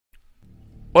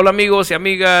Hola amigos y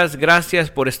amigas, gracias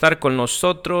por estar con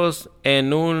nosotros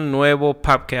en un nuevo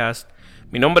podcast.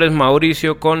 Mi nombre es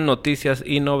Mauricio con noticias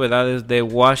y novedades de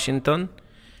Washington.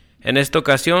 En esta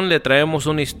ocasión le traemos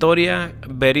una historia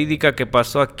verídica que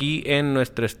pasó aquí en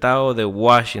nuestro estado de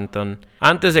Washington.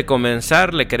 Antes de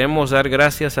comenzar, le queremos dar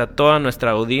gracias a toda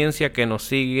nuestra audiencia que nos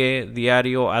sigue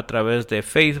diario a través de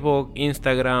Facebook,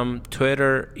 Instagram,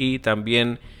 Twitter y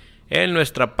también en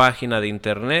nuestra página de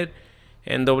internet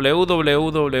en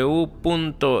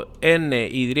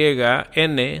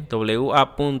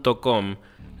www.nynwa.com.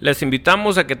 Les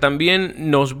invitamos a que también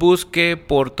nos busque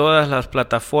por todas las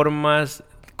plataformas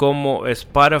como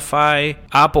Spotify,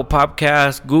 Apple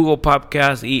Podcasts, Google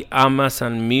Podcasts y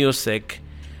Amazon Music,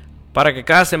 para que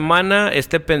cada semana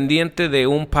esté pendiente de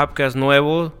un podcast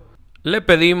nuevo. Le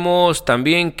pedimos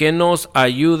también que nos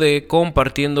ayude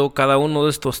compartiendo cada uno de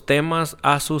estos temas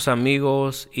a sus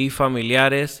amigos y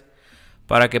familiares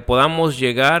para que podamos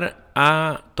llegar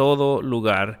a todo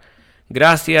lugar.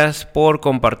 Gracias por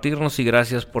compartirnos y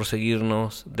gracias por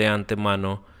seguirnos de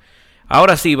antemano.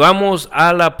 Ahora sí, vamos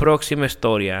a la próxima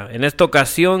historia. En esta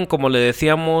ocasión, como le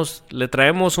decíamos, le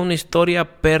traemos una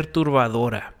historia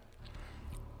perturbadora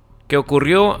que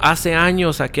ocurrió hace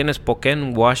años aquí en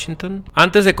Spokane, Washington.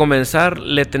 Antes de comenzar,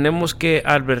 le tenemos que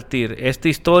advertir, esta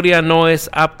historia no es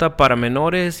apta para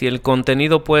menores y el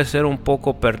contenido puede ser un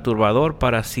poco perturbador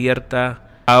para cierta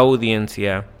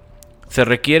audiencia. Se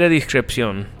requiere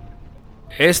discreción.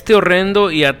 Este horrendo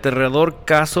y aterrador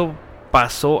caso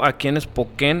pasó aquí en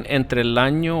Spokane entre el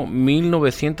año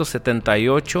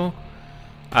 1978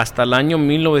 hasta el año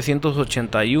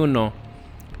 1981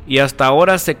 y hasta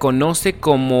ahora se conoce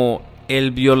como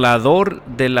el Violador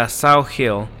de la South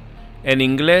Hill, en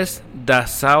inglés The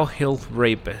South Hill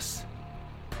Rapist.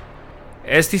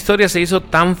 Esta historia se hizo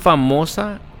tan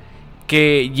famosa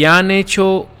que ya han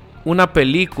hecho una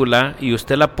película y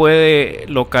usted la puede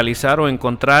localizar o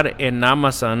encontrar en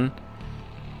Amazon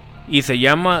y se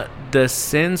llama The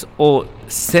Sins of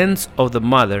the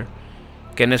Mother,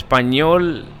 que en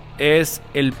español es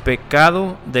El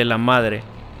pecado de la madre.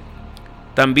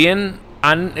 También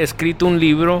han escrito un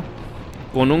libro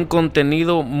con un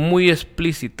contenido muy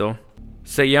explícito.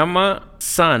 Se llama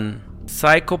Son,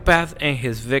 Psychopath and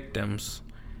His Victims.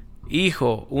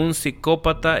 Hijo, un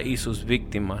psicópata y sus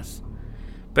víctimas.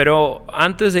 Pero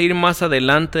antes de ir más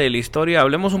adelante de la historia,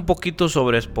 hablemos un poquito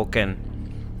sobre Spokane.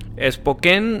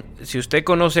 Spokane, si usted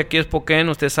conoce aquí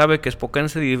Spokane, usted sabe que Spokane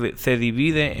se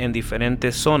divide en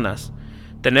diferentes zonas.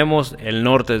 Tenemos el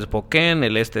norte de Spokane,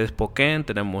 el este de Spokane,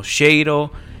 tenemos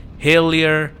Shado,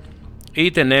 Hillier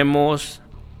y tenemos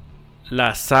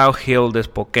la South Hill de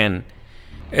Spokane.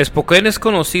 Spokane es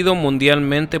conocido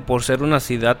mundialmente por ser una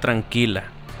ciudad tranquila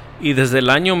y desde el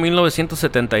año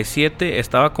 1977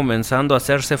 estaba comenzando a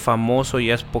hacerse famoso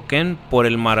ya Spokane por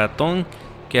el maratón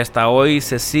que hasta hoy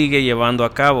se sigue llevando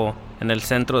a cabo en el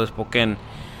centro de Spokane.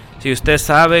 Si usted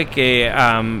sabe que,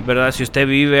 ¿verdad? Si usted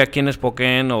vive aquí en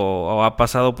Spokane o ha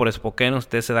pasado por Spokane,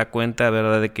 usted se da cuenta,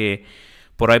 ¿verdad?, de que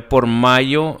por ahí por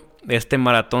mayo este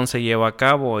maratón se lleva a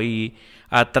cabo y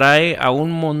atrae a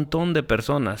un montón de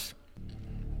personas.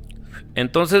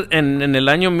 Entonces, en el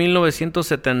año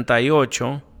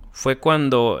 1978 fue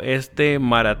cuando este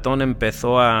maratón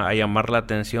empezó a llamar la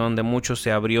atención de muchos.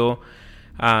 Se abrió,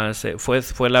 fue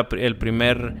el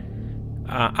primer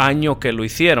año que lo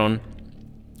hicieron.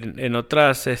 En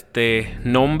otros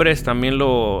nombres también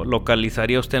lo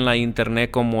localizaría usted en la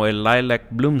internet como el Lilac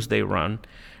Bloomsday Run,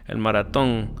 el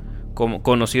maratón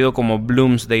conocido como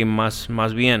Bloomsday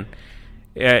más bien.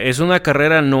 Es una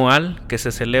carrera anual que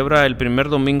se celebra el primer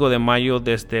domingo de mayo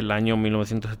desde el año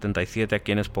 1977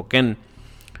 aquí en Spokane.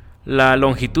 La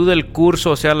longitud del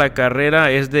curso, o sea la carrera,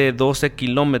 es de 12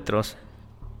 kilómetros.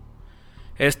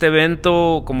 Este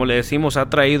evento, como le decimos,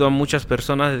 ha traído a muchas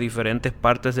personas de diferentes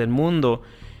partes del mundo.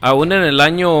 Aún en el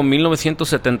año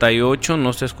 1978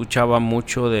 no se escuchaba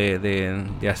mucho de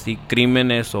así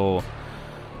crímenes o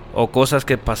cosas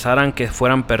que pasaran que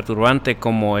fueran perturbantes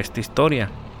como esta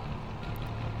historia.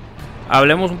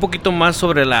 Hablemos un poquito más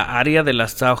sobre la área de la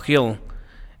South Hill.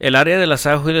 El área de la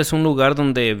South Hill es un lugar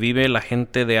donde vive la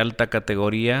gente de alta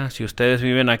categoría. Si ustedes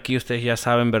viven aquí, ustedes ya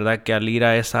saben, ¿verdad?, que al ir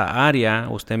a esa área,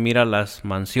 usted mira las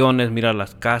mansiones, mira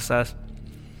las casas.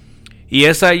 Y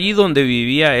es allí donde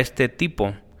vivía este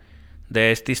tipo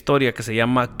de esta historia que se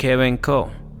llama Kevin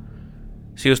Coe.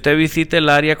 Si usted visita el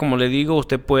área, como le digo,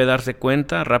 usted puede darse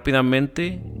cuenta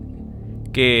rápidamente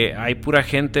que hay pura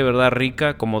gente, ¿verdad?,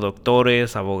 rica, como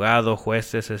doctores, abogados,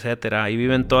 jueces, etcétera. Ahí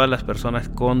viven todas las personas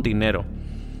con dinero.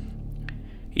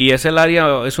 Y es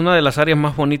una de las áreas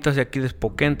más bonitas de aquí de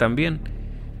Spokane también.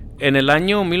 En el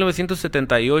año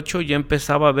 1978 ya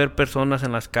empezaba a ver personas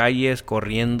en las calles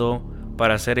corriendo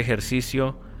para hacer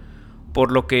ejercicio,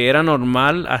 por lo que era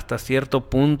normal hasta cierto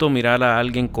punto mirar a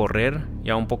alguien correr,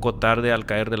 ya un poco tarde al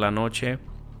caer de la noche.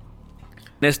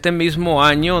 En este mismo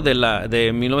año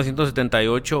de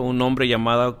 1978, un hombre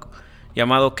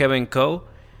llamado Kevin Coe,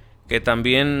 que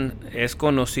también es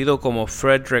conocido como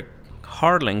Frederick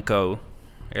Harlan Coe,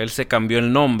 él se cambió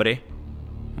el nombre,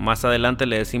 más adelante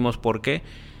le decimos por qué,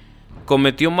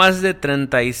 cometió más de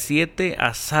 37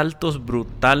 asaltos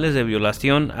brutales de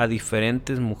violación a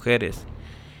diferentes mujeres.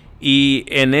 Y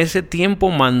en ese tiempo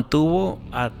mantuvo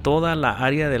a toda la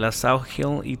área de la South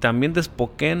Hill y también de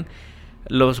Spokane,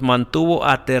 los mantuvo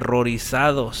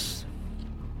aterrorizados.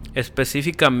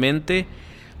 Específicamente,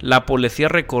 la policía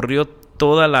recorrió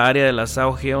toda la área de la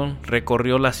South Hill,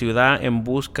 recorrió la ciudad en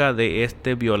busca de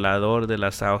este violador de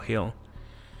la South Hill.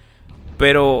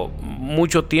 Pero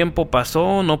mucho tiempo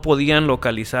pasó, no podían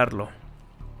localizarlo.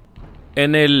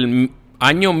 En el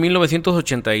año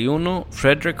 1981,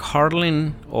 Frederick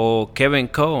Harlan o Kevin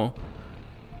Coe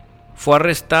fue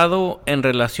arrestado en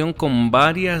relación con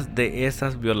varias de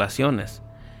esas violaciones.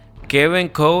 Kevin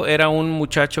Coe era un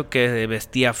muchacho que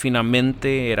vestía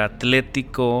finamente, era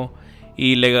atlético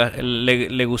y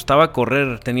le gustaba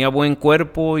correr, tenía buen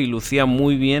cuerpo y lucía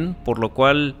muy bien, por lo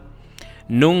cual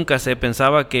nunca se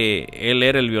pensaba que él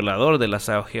era el violador de la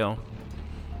South Hill.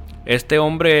 Este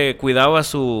hombre cuidaba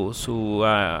su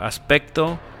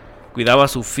aspecto, cuidaba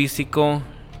su físico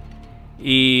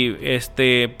y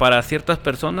para ciertas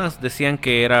personas decían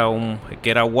que era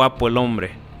guapo el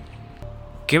hombre.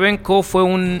 Kevin Coe fue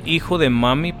un hijo de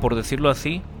mami, por decirlo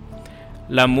así.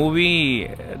 La movie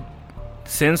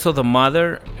Sense of the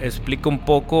Mother explica un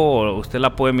poco, usted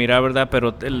la puede mirar, ¿verdad?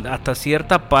 Pero hasta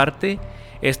cierta parte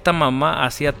esta mamá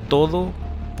hacía todo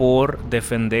por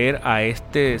defender a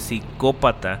este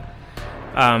psicópata.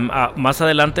 Más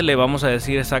adelante le vamos a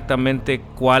decir exactamente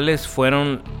cuáles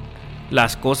fueron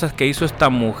las cosas que hizo esta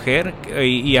mujer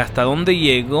y hasta dónde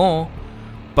llegó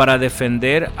para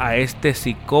defender a este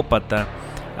psicópata.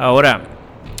 Ahora,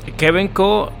 Kevin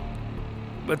Coe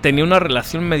tenía una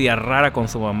relación media rara con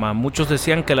su mamá. Muchos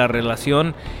decían que la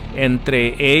relación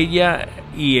entre ella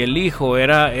y el hijo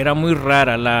era muy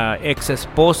rara. La ex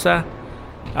esposa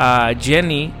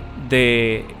Jenny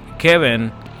de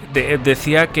Kevin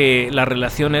decía que la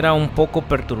relación era un poco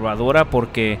perturbadora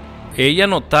porque ella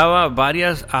notaba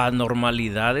varias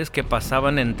anormalidades que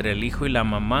pasaban entre el hijo y la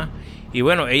mamá. Y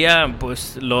bueno, ella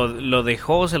pues lo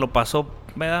dejó, se lo pasó,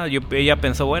 ¿verdad? Ella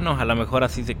pensó, bueno, a lo mejor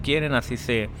así se quieren, así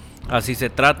se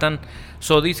tratan.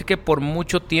 Dice que por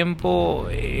mucho tiempo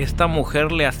esta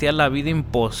mujer le hacía la vida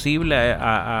imposible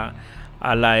a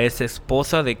la ex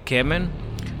esposa de Kevin.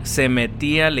 Se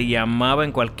metía, le llamaba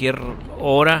en cualquier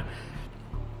hora.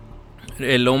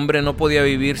 El hombre no podía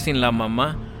vivir sin la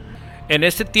mamá. En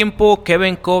ese tiempo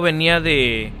Kevin Coe venía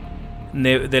del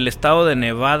estado de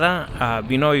Nevada,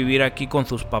 vino a vivir aquí con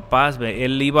sus papás.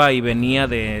 Él iba y venía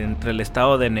entre el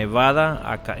estado de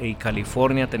Nevada y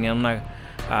California, tenía una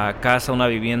casa, una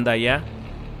vivienda allá.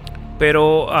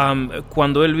 Pero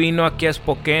cuando él vino aquí a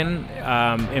Spokane,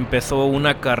 empezó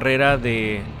una carrera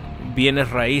de bienes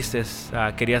raíces,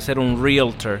 quería ser un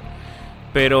realtor,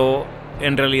 pero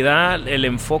en realidad el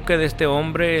enfoque de este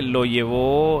hombre lo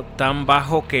llevó tan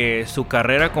bajo que su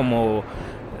carrera como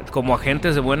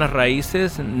agentes de buenas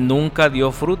raíces nunca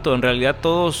dio fruto. En realidad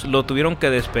todos lo tuvieron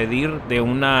que despedir de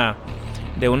una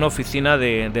oficina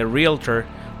de realtor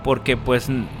porque pues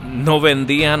no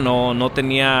vendía, no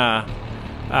tenía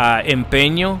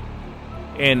empeño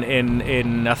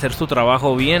en hacer su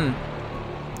trabajo bien.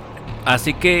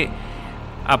 Así que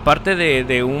aparte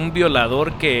de un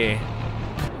violador que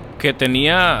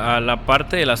tenía a la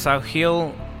parte de la South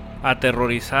Hill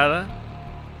aterrorizada,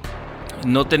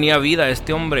 no tenía vida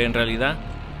este hombre en realidad.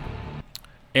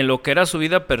 En lo que era su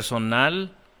vida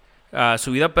personal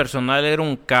era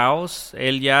un caos.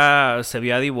 Él ya se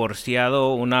había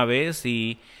divorciado una vez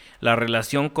y la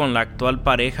relación con la actual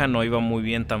pareja no iba muy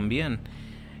bien también.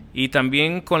 Y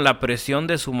también con la presión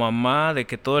de su mamá, de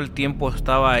que todo el tiempo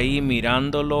estaba ahí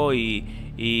mirándolo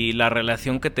y la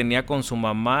relación que tenía con su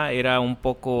mamá era un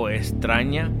poco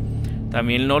extraña.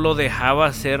 También no lo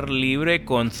dejaba ser libre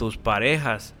con sus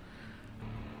parejas.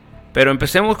 Pero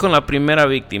empecemos con la primera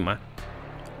víctima.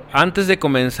 Antes de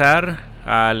comenzar,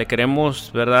 le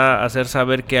queremos, ¿verdad?, hacer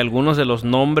saber que algunos de los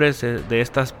nombres de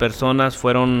estas personas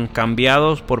fueron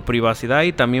cambiados por privacidad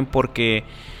y también porque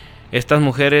estas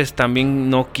mujeres también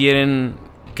no quieren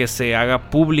que se haga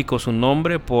público su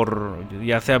nombre por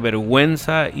ya sea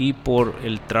vergüenza y por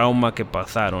el trauma que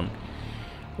pasaron.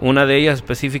 Una de ellas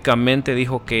específicamente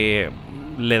dijo que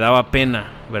le daba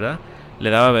pena, ¿verdad? Le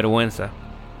daba vergüenza.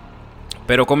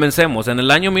 Pero comencemos. En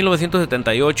el año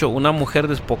 1978, una mujer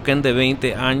de Spokane de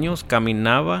 20 años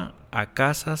caminaba a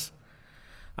casas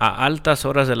a altas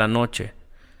horas de la noche.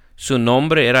 Su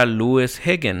nombre era Louise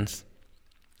Higgins.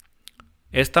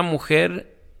 Esta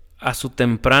mujer, a su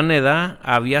temprana edad,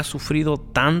 había sufrido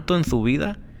tanto en su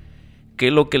vida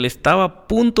que lo que le estaba a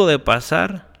punto de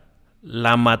pasar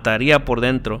la mataría por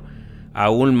dentro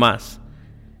aún más.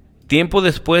 Tiempo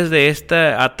después de este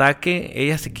ataque,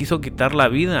 ella se quiso quitar la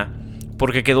vida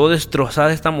porque quedó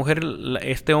destrozada esta mujer.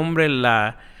 Este hombre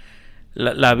la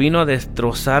vino a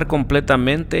destrozar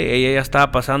completamente. Ella ya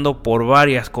estaba pasando por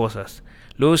varias cosas.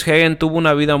 Louise Higgins tuvo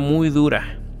una vida muy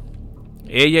dura.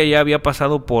 Ella ya había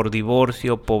pasado por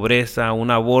divorcio, pobreza,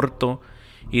 un aborto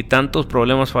y tantos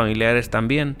problemas familiares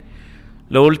también.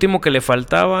 Lo último que le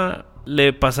faltaba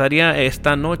le pasaría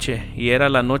esta noche, y era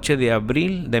la noche de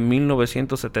abril de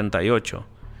 1978.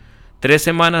 3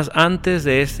 semanas antes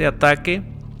de este ataque,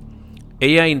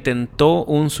 ella intentó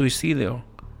un suicidio.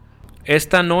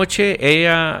 Esta noche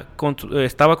ella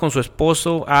estaba con su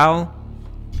esposo Al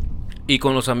y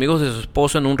con los amigos de su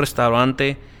esposo en un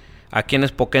restaurante aquí en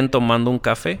Spokane tomando un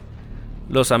café.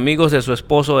 Los amigos de su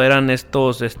esposo eran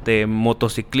estos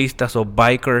motociclistas o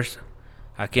bikers.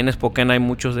 Aquí en Spokane hay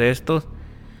muchos de estos.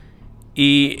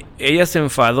 Y ella se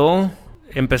enfadó,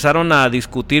 empezaron a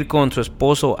discutir con su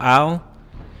esposo Al,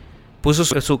 puso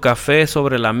su café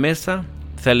sobre la mesa,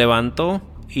 se levantó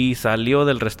y salió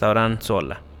del restaurante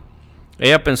sola.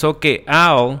 Ella pensó que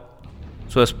Al,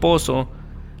 su esposo,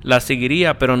 la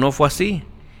seguiría, pero no fue así.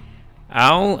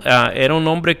 Al era un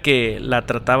hombre que la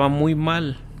trataba muy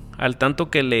mal, al tanto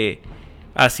que le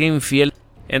hacía infiel.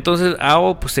 Entonces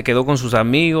Al pues se quedó con sus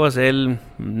amigos, él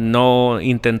no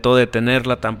intentó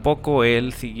detenerla tampoco,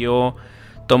 él siguió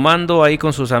tomando ahí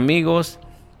con sus amigos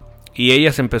y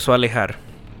ella se empezó a alejar.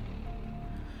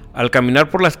 Al caminar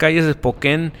por las calles de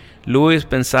Spokane, Louise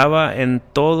pensaba en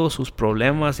todos sus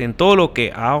problemas y en todo lo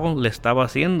que Al le estaba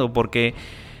haciendo, porque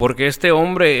este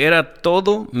hombre era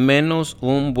todo menos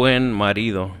un buen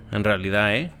marido, en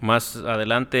realidad, Más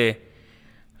adelante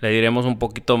le diremos un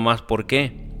poquito más por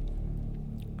qué.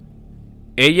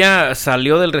 Ella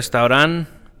salió del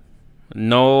restaurante,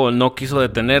 no quiso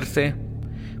detenerse,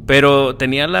 pero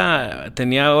tenía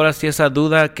ahora sí esa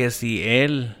duda que si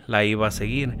él la iba a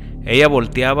seguir. Ella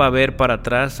volteaba a ver para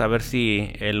atrás, a ver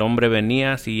si el hombre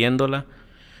venía siguiéndola,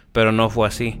 pero no fue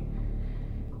así.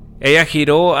 Ella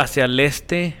giró hacia el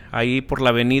este, ahí por la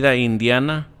avenida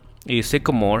Indiana y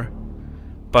Sycamore.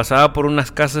 Pasaba por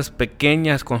unas casas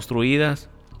pequeñas construidas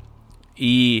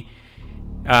y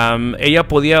ella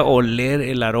podía oler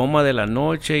el aroma de la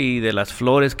noche y de las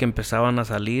flores que empezaban a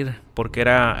salir, porque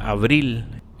era abril,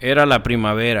 era la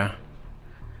primavera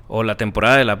o la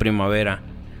temporada de la primavera.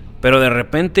 Pero de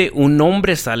repente un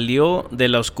hombre salió de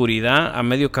la oscuridad a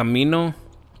medio camino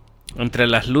entre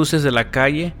las luces de la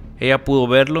calle. Ella pudo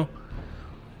verlo.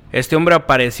 Este hombre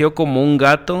apareció como un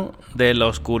gato de la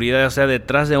oscuridad, o sea,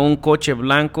 detrás de un coche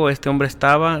blanco. Este hombre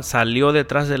salió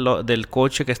detrás del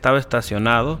coche que estaba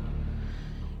estacionado.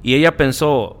 Y ella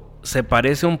pensó, se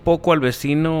parece un poco al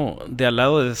vecino de al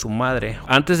lado de su madre.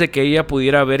 Antes de que ella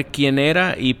pudiera ver quién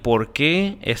era y por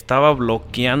qué estaba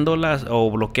bloqueándolas o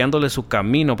bloqueándole su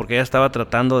camino, porque ella estaba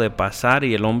tratando de pasar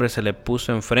y el hombre se le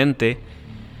puso enfrente.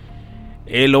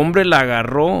 El hombre la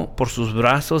agarró por sus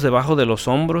brazos debajo de los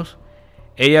hombros.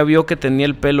 Ella vio que tenía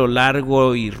el pelo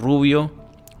largo y rubio,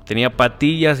 tenía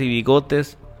patillas y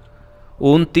bigotes.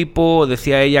 Un tipo,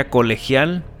 decía ella,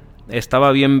 colegial.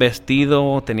 Estaba bien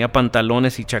vestido, tenía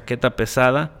pantalones y chaqueta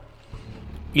pesada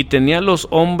y tenía los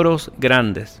hombros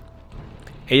grandes.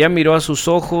 Ella miró a sus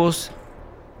ojos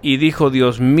y dijo,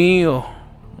 Dios mío,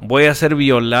 voy a ser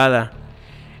violada.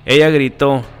 Ella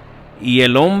gritó y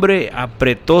el hombre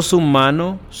apretó su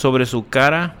mano sobre su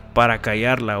cara para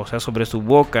callarla, o sea, sobre su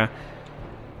boca,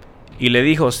 y le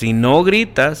dijo, si no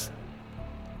gritas,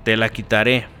 te la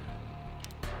quitaré,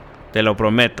 te lo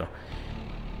prometo.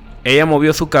 Ella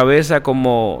movió su cabeza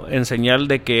como en señal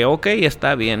de que, ok,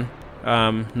 está bien,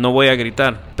 no voy a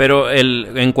gritar. Pero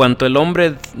en cuanto el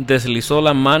hombre deslizó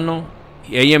la mano,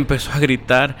 ella empezó a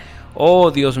gritar,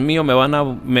 oh Dios mío, me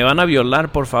van a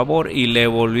violar, por favor. Y le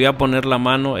volvió a poner la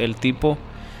mano el tipo,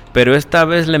 pero esta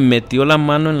vez le metió la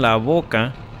mano en la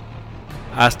boca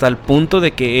hasta el punto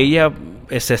de que ella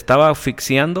se estaba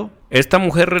asfixiando. Esta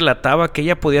mujer relataba que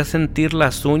ella podía sentir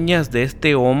las uñas de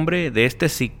este hombre, de este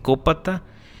psicópata,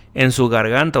 en su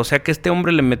garganta. O sea que este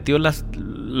hombre le metió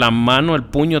la mano, el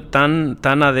puño tan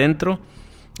adentro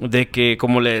de que,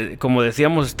 como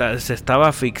decíamos, se estaba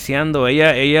asfixiando.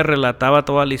 Ella relataba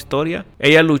toda la historia.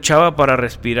 Ella luchaba para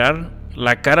respirar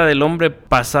La cara del hombre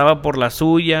pasaba por la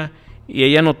suya y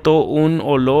ella notó un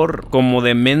olor como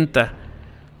de menta.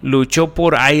 Luchó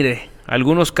por aire.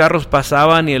 Algunos carros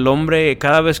pasaban y el hombre,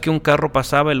 cada vez que un carro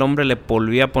pasaba, el hombre le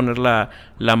volvía a poner la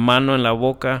mano en la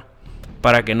boca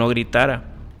para que no gritara.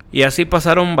 Y así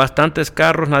pasaron bastantes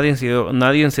carros, nadie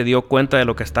se dio cuenta de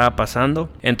lo que estaba pasando.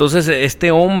 Entonces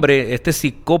este hombre, este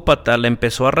psicópata, le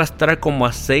empezó a arrastrar como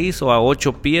a 6 o a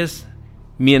 8 pies.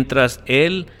 Mientras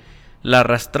él la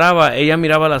arrastraba, ella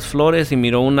miraba las flores y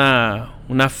miró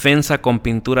una fensa con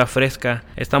pintura fresca.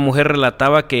 Esta mujer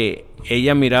relataba que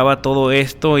ella miraba todo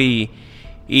esto y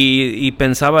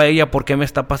pensaba ella, ¿por qué me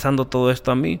está pasando todo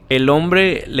esto a mí? El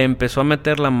hombre le empezó a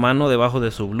meter la mano debajo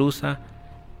de su blusa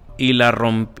y le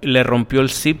rompió el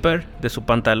zipper de su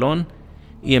pantalón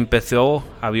y empezó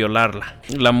a violarla.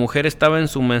 La mujer estaba en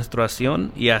su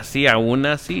menstruación y aún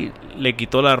así le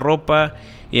quitó la ropa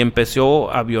y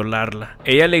empezó a violarla.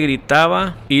 Ella le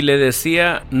gritaba y le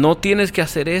decía, no tienes que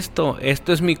hacer esto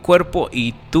es mi cuerpo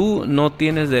y tú no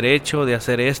tienes derecho de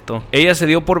hacer esto. Ella se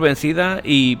dio por vencida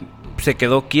y se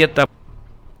quedó quieta.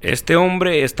 Este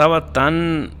hombre estaba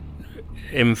tan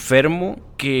enfermo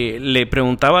que le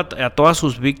preguntaba a todas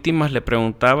sus víctimas, le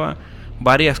preguntaba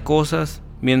varias cosas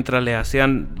mientras le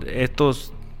hacían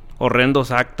estos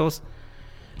horrendos actos.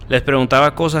 Les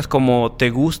preguntaba cosas como, ¿te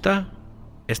gusta?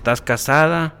 ¿Estás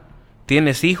casada?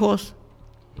 ¿Tienes hijos?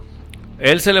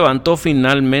 Él se levantó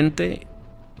finalmente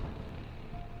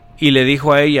y le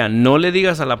dijo a ella, no le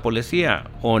digas a la policía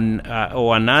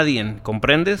o a nadie,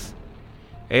 ¿comprendes?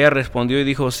 Ella respondió y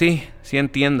dijo, sí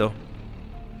entiendo.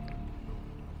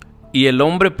 Y el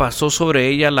hombre pasó sobre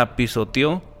ella, la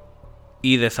pisoteó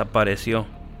y desapareció.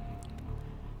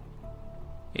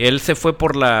 Él se fue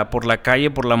por la calle,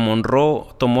 por la Monroe,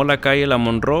 tomó la calle la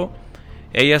Monroe.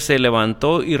 Ella se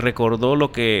levantó y recordó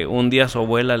lo que un día su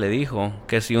abuela le dijo,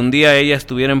 que si un día ella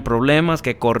estuviera en problemas,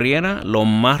 que corriera lo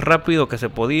más rápido que se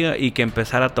podía y que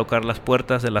empezara a tocar las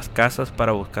puertas de las casas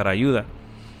para buscar ayuda.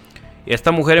 Y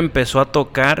esta mujer empezó a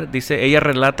tocar, dice, ella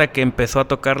relata que empezó a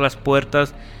tocar las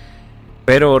puertas,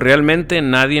 pero realmente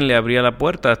nadie le abría la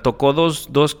puerta. Tocó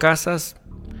dos casas,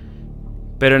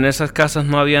 pero en esas casas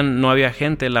no había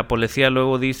gente. La policía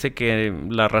luego dice que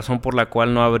la razón por la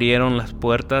cual no abrieron las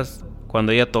puertas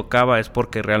cuando ella tocaba es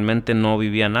porque realmente no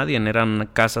vivía nadie, eran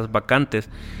casas vacantes.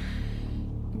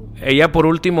 Ella por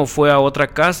último fue a otra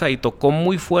casa y tocó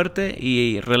muy fuerte,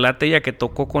 y relata ella que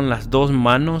tocó con las 2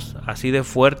 manos así de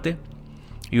fuerte,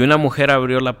 y una mujer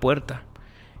abrió la puerta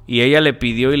y ella le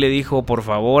pidió y le dijo, por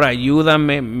favor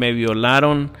ayúdame, me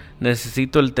violaron,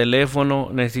 necesito el teléfono,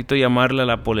 necesito llamarle a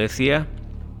la policía.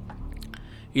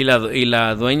 Y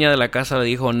la dueña de la casa le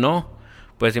dijo, no.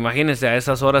 Pues imagínense, a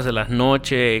esas horas de la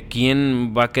noche,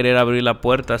 ¿quién va a querer abrir la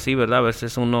puerta así, verdad? A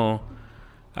veces uno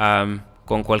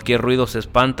con cualquier ruido se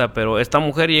espanta, pero esta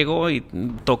mujer llegó y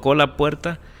tocó la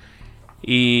puerta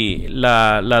y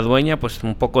la dueña, pues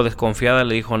un poco desconfiada,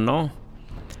 le dijo no.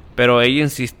 Pero ella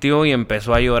insistió y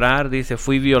empezó a llorar, dice,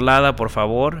 fui violada, por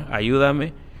favor,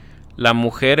 ayúdame. La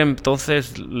mujer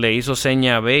entonces le hizo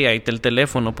seña, ve, ahí está el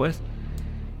teléfono, pues.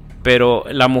 Pero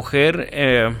la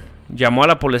mujer llamó a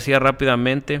la policía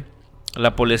rápidamente.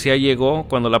 La policía llegó.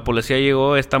 Cuando la policía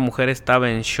llegó, esta mujer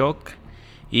estaba en shock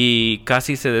y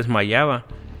casi se desmayaba.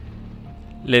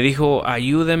 Le dijo,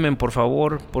 ayúdenme por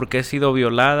favor, porque he sido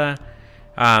violada.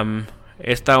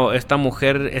 Esta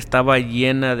mujer estaba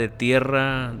llena de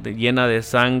tierra, llena de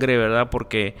sangre, ¿verdad?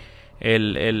 Porque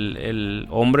el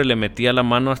hombre le metía la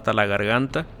mano hasta la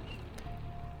garganta.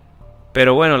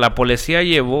 Pero bueno, la policía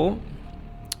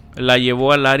la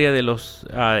llevó al área de los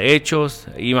hechos.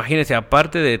 Imagínense,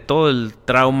 aparte de todo el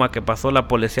trauma que pasó, la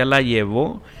policía la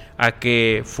llevó a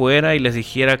que fuera y les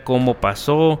dijera cómo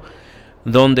pasó,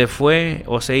 dónde fue.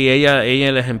 O sea, y ella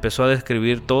les empezó a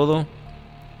describir todo,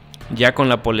 ya con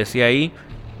la policía ahí.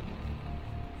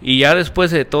 Y ya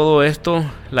después de todo esto,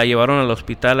 la llevaron al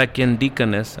hospital aquí en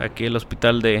Deaconess, aquí el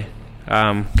hospital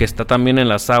que está también en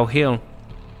la South Hill.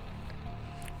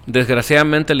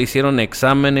 Desgraciadamente le hicieron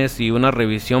exámenes y una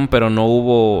revisión, pero no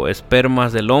hubo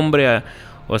espermas del hombre.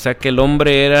 O sea que el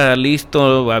hombre era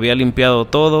listo, había limpiado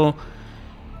todo,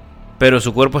 pero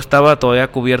su cuerpo estaba todavía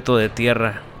cubierto de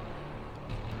tierra.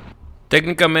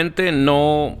 Técnicamente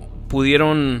no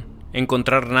pudieron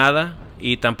encontrar nada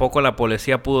y tampoco la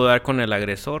policía pudo dar con el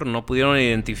agresor. No pudieron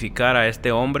identificar a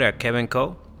este hombre, a Kevin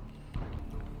Coe.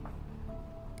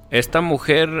 Esta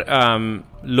mujer,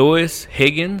 Lois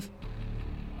Higgins,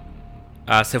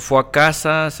 se fue a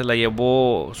casa, se la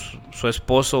llevó su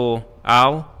esposo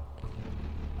Al.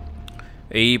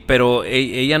 Pero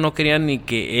ella no quería ni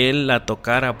que él la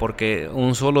tocara porque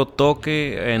un solo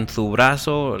toque en su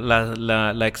brazo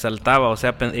la exaltaba. O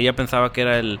sea, ella pensaba que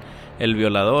era el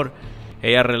violador.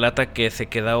 Ella relata que se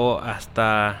quedó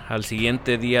hasta al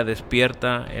siguiente día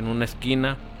despierta en una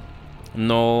esquina.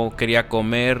 No quería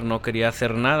comer, no quería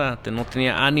hacer nada, no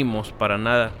tenía ánimos para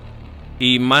nada.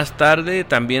 Y más tarde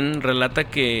también relata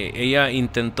que ella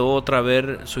intentó otra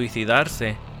vez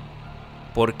suicidarse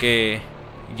porque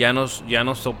ya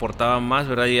no soportaba más,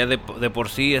 ¿verdad? Ya de por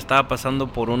sí estaba pasando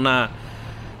por una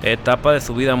etapa de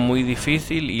su vida muy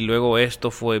difícil y luego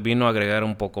esto vino a agregar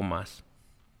un poco más.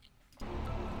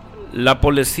 La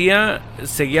policía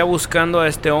seguía buscando a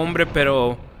este hombre,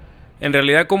 pero en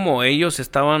realidad como ellos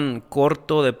estaban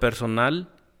corto de personal,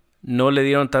 no le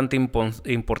dieron tanta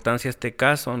importancia a este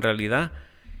caso en realidad.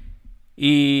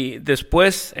 Y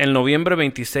después, en noviembre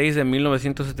 26 de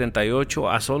 1978,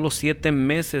 a solo 7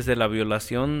 meses de la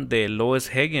violación de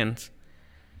Lois Higgins,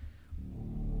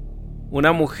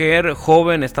 una mujer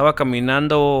joven estaba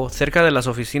caminando cerca de las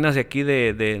oficinas de aquí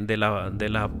de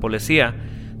la policía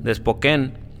de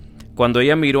Spokane, cuando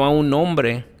ella miró a un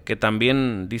hombre que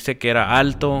también dice que era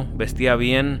alto, vestía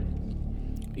bien,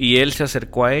 y él se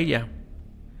acercó a ella.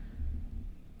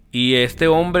 Y este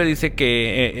hombre dice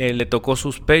que le tocó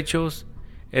sus pechos.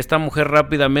 Esta mujer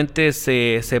rápidamente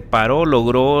se separó,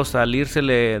 logró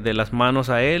salírsele de las manos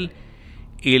a él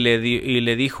y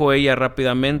le dijo ella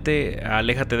rápidamente: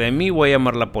 aléjate de mí, voy a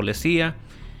llamar a la policía.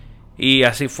 Y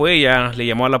así fue, ella le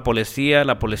llamó a la policía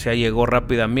llegó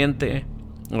rápidamente,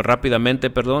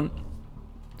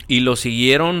 y lo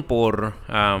siguieron por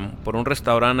un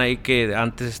restaurante ahí que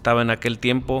antes estaba en aquel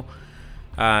tiempo,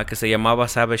 que se llamaba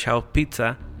Savage House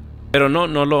Pizza. Pero no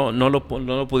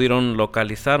lo pudieron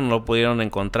localizar, no lo pudieron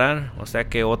encontrar. O sea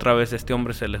que otra vez este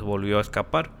hombre se les volvió a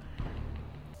escapar.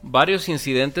 Varios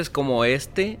incidentes como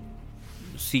este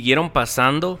siguieron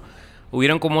pasando.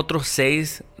 Hubieron como otros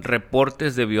 6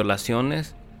 reportes de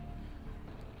violaciones.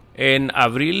 En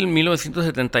abril de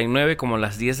 1979, como a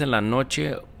las 10 de la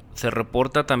noche, se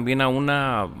reporta también a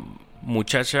una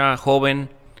muchacha joven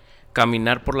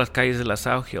caminar por las calles de la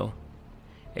South Hill.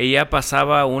 Ella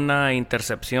pasaba una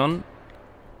intercepción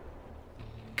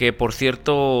que, por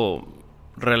cierto,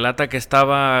 relata que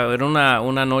era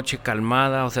una noche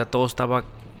calmada, o sea, todo estaba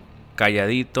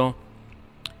calladito,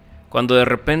 cuando de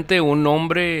repente un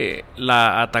hombre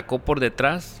la atacó por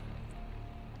detrás,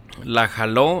 la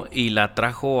jaló y la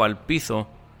trajo al piso,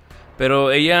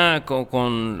 pero ella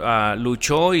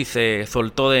luchó y se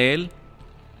soltó de él.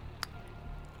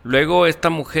 Luego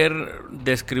esta mujer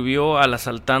describió al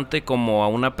asaltante como a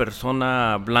una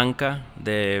persona blanca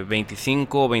de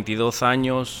 25 o 22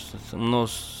 años,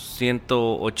 unos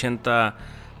 180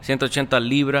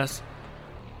 libras,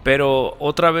 pero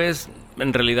otra vez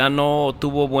en realidad no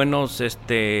tuvo buenas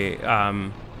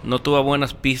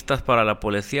pistas para la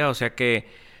policía, o sea que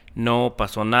no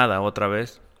pasó nada otra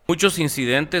vez. Muchos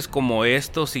incidentes como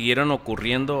estos siguieron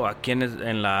ocurriendo aquí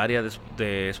en la área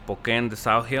de Spokane, de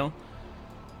South Hill.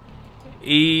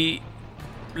 Y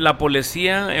la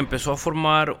policía empezó a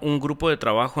formar un grupo de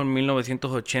trabajo en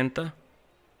 1980,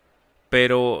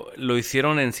 pero lo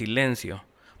hicieron en silencio,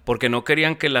 porque no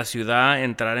querían que la ciudad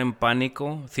entrara en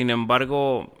pánico. Sin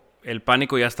embargo, el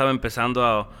pánico ya estaba empezando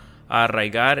a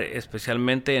arraigar,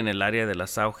 especialmente en el área de la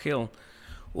South Hill.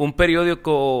 Un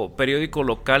periódico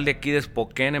local de aquí de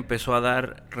Spokane empezó a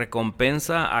dar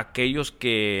recompensa a aquellos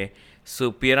que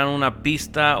supieran una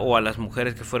pista o a las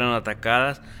mujeres que fueran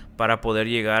atacadas para poder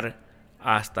llegar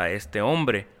hasta este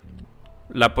hombre.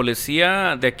 La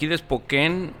policía de aquí de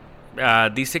Spokane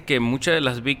dice que muchas de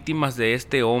las víctimas de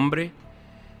este hombre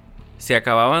se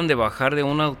acababan de bajar de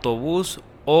un autobús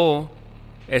o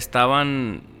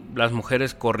estaban las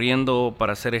mujeres corriendo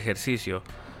para hacer ejercicio.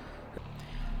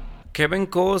 Kevin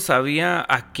Cole sabía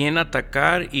a quién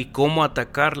atacar y cómo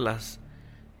atacarlas.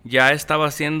 Ya estaba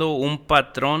haciendo un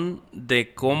patrón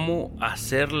de cómo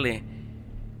hacerle.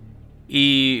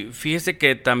 Y fíjese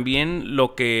que también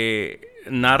lo que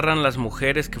narran las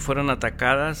mujeres que fueron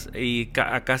atacadas, y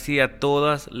casi a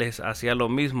todas les hacía lo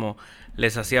mismo.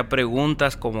 Les hacía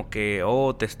preguntas como que: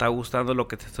 oh, ¿te está gustando lo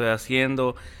que te estoy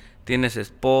haciendo? ¿Tienes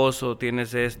esposo?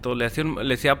 ¿Tienes esto? Le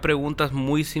hacía preguntas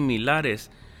muy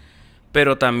similares.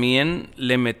 Pero también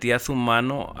le metía su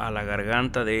mano a la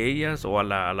garganta de ellas o a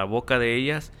la boca de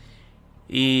ellas.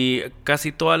 Y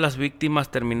casi todas las víctimas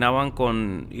terminaban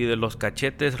de los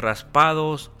cachetes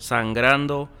raspados,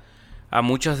 sangrando. A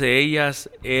muchas de ellas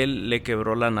él le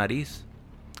quebró la nariz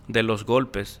de los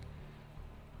golpes.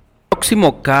 El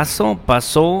próximo caso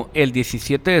pasó el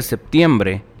 17 de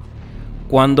septiembre,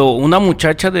 cuando una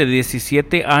muchacha de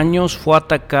 17 años fue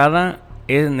atacada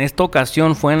En esta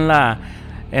ocasión fue en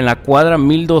la cuadra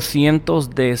 1200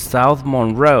 de South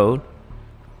Monroe.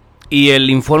 Y el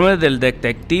informe del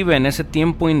detective en ese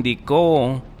tiempo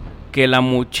indicó que la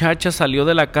muchacha salió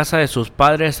de la casa de sus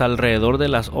padres alrededor de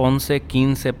las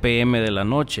 11:15 p.m. de la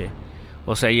noche.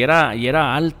 O sea, ya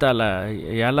era alta,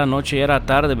 ya la noche ya era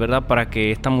tarde, ¿verdad? Para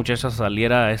que esta muchacha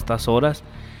saliera a estas horas.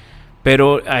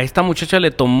 Pero a esta muchacha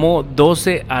le tomó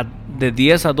de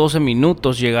 10 a 12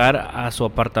 minutos llegar a su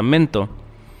apartamento.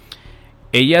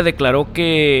 Ella declaró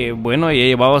que, bueno, ella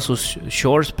llevaba sus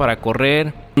shorts para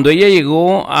correr. Cuando ella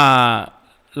llegó a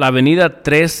la avenida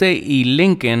 13 y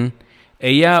Lincoln,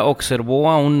 ella observó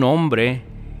a un hombre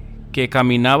que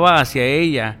caminaba hacia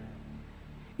ella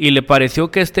y le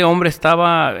pareció que este hombre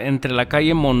estaba entre la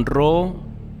calle Monroe,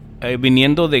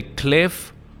 viniendo de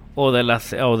Cliff o de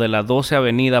la 12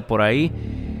 avenida por ahí.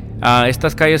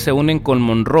 Estas calles se unen con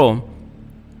Monroe.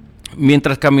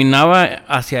 Mientras caminaba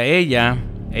hacia ella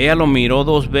lo miró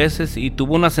 2 veces y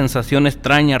tuvo una sensación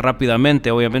extraña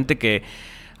rápidamente. Obviamente que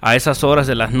a esas horas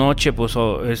de la noche pues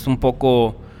es un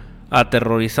poco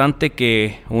aterrorizante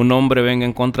que un hombre venga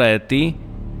en contra de ti,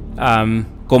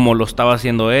 como lo estaba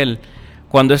haciendo él.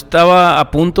 Cuando estaba a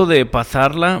punto de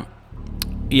pasarla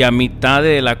y a mitad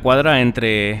de la cuadra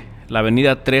entre la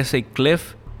avenida 13 y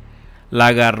Cliff, la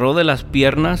agarró de las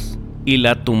piernas y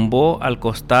la tumbó al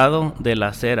costado de la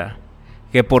acera.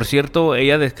 Que por cierto,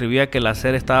 ella describía que la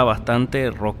acera estaba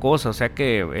bastante rocosa, o sea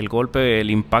que el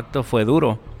impacto fue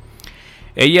duro.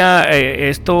 Ella,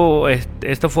 esto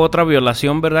fue otra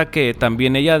violación, ¿verdad? Que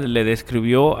también ella le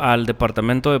describió al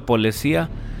departamento de policía.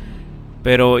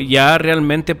 Pero ya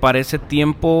realmente para ese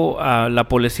tiempo la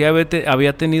policía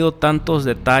había tenido tantos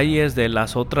detalles de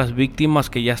las otras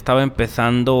víctimas que ya estaba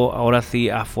empezando ahora sí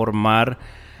a formar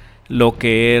lo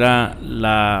que era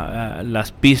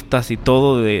las pistas y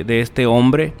todo de este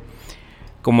hombre.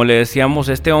 Como le decíamos,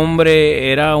 este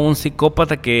hombre era un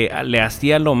psicópata que le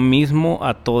hacía lo mismo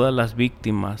a todas las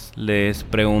víctimas. Les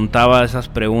preguntaba esas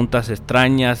preguntas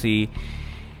extrañas y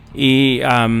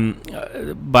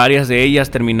varias de ellas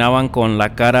terminaban con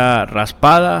la cara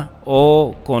raspada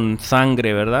o con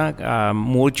sangre, ¿verdad?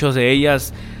 Muchos de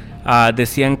ellas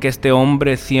decían que este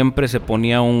hombre siempre se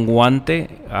ponía un guante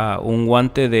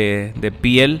de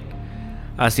piel.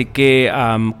 Así que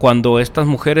cuando estas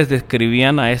mujeres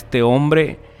describían a este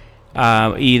hombre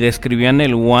y describían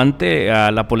el guante,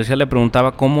 la policía le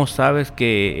preguntaba: ¿cómo sabes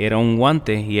que era un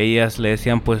guante? Y ellas le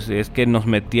decían: pues es que nos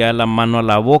metía la mano a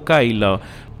la boca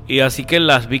y así que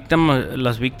las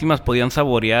víctimas podían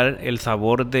saborear el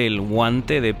sabor del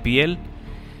guante de piel.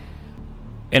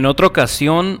 En otra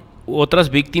ocasión, otras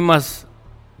víctimas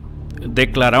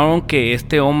declararon que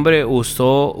este hombre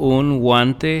usó un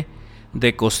guante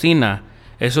de cocina,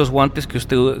 esos guantes que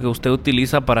usted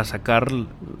utiliza para sacar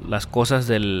las cosas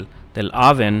del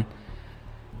oven.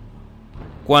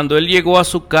 Cuando él llegó a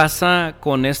su casa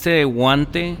con este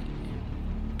guante,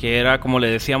 que era, como le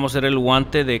decíamos, era el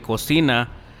guante de cocina,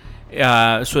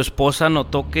 su esposa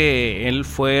notó que él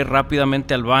fue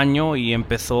rápidamente al baño y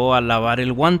empezó a lavar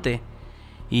el guante.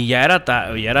 Y ya era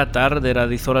tarde, era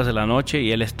 10 horas de la noche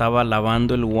y él estaba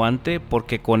lavando el guante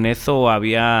porque con eso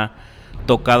había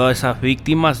tocado a esas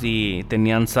víctimas y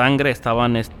tenían sangre,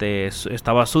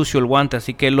 estaba sucio el guante,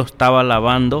 así que él lo estaba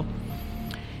lavando.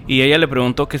 Y ella le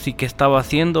preguntó que sí, qué estaba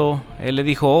haciendo. Él le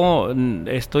dijo: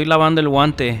 estoy lavando el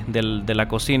guante de la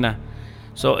cocina.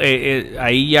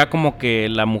 Ahí ya como que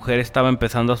la mujer estaba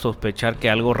empezando a sospechar que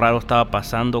algo raro estaba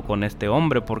pasando con este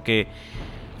hombre, porque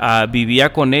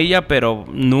vivía con ella, pero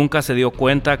nunca se dio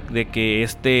cuenta de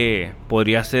que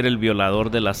podría ser el violador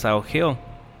de la South Hill.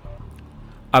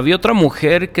 Había otra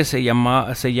mujer que se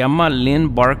llama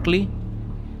Lynn Barkley.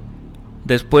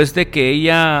 Después de que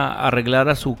ella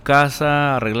arreglara su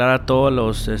casa, arreglara todos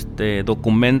los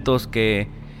documentos que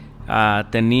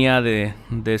tenía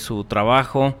de su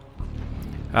trabajo,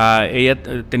 ella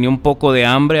tenía un poco de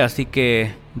hambre, así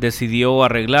que decidió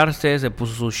arreglarse, se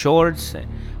puso sus shorts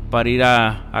para ir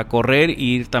a correr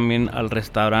y ir también al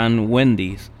restaurante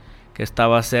Wendy's, que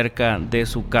estaba cerca de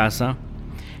su casa.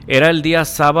 Era el día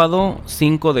sábado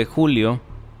 5 de julio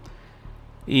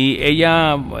y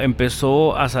ella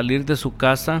empezó a salir de su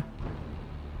casa.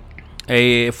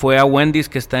 Fue a Wendy's,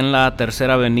 que está en la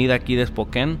tercera avenida aquí de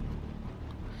Spokane,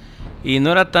 y en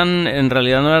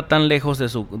realidad no era tan lejos de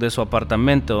su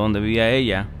apartamento donde vivía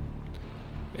ella.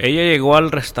 Ella llegó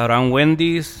al restaurante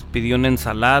Wendy's, pidió una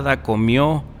ensalada,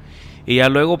 comió y ya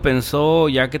luego pensó,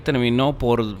 ya que terminó,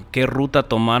 por qué ruta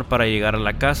tomar para llegar a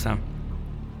la casa.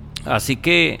 Así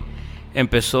que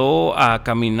empezó a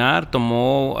caminar,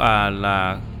 tomó a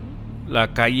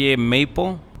la calle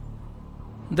Maple,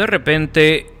 De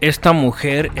repente, esta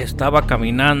mujer estaba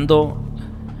caminando.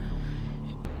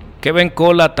 Kevin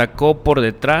Cole la atacó por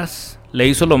detrás, le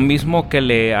hizo lo mismo que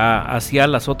le hacía a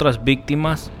las otras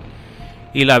víctimas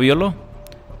y la violó.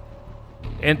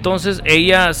 Entonces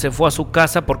ella se fue a su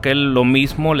casa porque él lo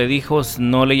mismo le dijo: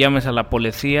 no le llames a la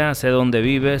policía, sé dónde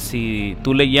vives, si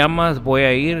tú le llamas voy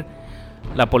a ir,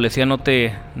 la policía no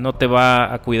te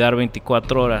va a cuidar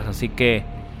 24 horas, así que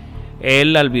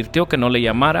él advirtió que no le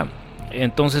llamara.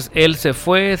 Entonces él se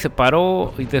fue, se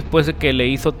paró y después de que le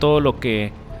hizo todo lo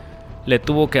que le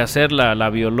tuvo que hacer, la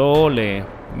violó, le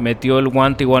metió el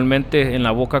guante igualmente en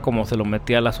la boca como se lo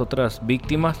metía a las otras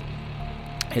víctimas.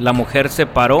 Y la mujer se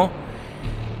paró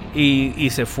y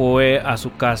se fue a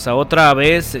su casa. Otra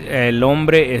vez el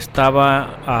hombre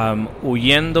estaba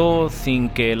huyendo sin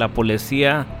que la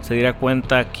policía se diera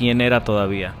cuenta quién era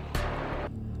todavía.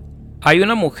 Hay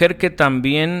una mujer que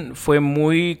también fue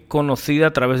muy conocida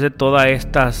a través de todas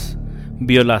estas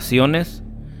violaciones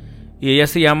y ella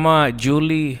se llama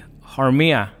Julie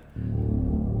Harmia.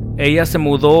 Ella se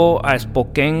mudó a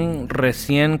Spokane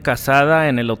recién casada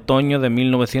en el otoño de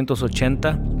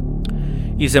 1980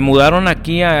 y se mudaron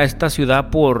aquí a esta ciudad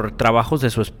por trabajos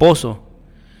de su esposo.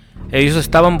 Ellos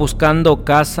estaban buscando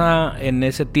casa en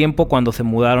ese tiempo cuando se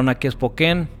mudaron aquí a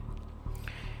Spokane.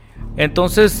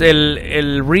 Entonces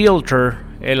el realtor,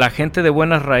 el agente de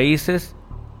buenas raíces,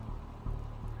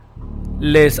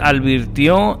 les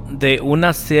advirtió de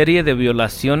una serie de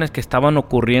violaciones que estaban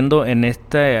ocurriendo en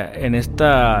este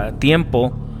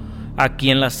tiempo aquí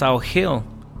en la South Hill.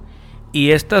 Y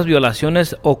estas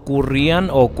violaciones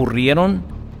ocurrieron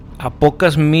a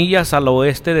pocas millas al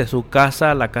oeste de su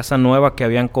casa, la casa nueva que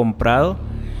habían comprado.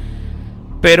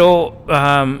 Pero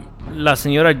la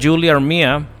señora Julie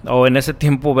Armia, o en ese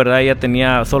tiempo, ¿verdad?, ella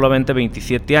tenía solamente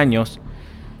 27 años.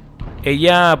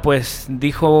 Ella pues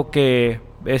dijo que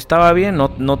estaba bien,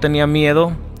 no tenía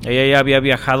miedo. Ella ya había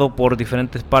viajado por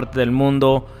diferentes partes del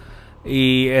mundo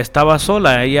y estaba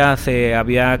sola. Ella se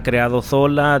había creado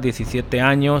sola, 17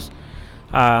 años,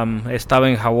 estaba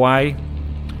en Hawái.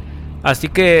 Así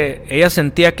que ella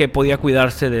sentía que podía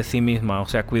cuidarse de sí misma, o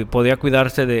sea, podía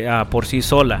cuidarse por sí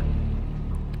sola.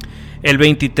 El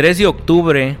 23 de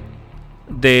octubre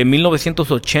de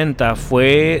 1980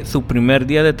 fue su primer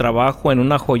día de trabajo en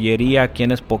una joyería aquí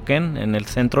en Spokane, en el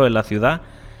centro de la ciudad.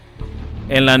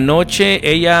 En la noche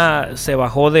ella se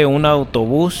bajó de un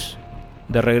autobús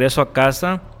de regreso a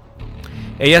casa.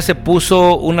 Ella se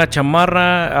puso una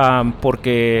chamarra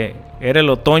porque era el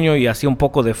otoño y hacía un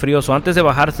poco de frío. Antes de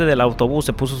bajarse del autobús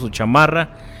se puso su chamarra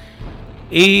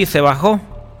y se bajó.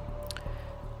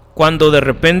 Cuando de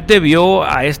repente vio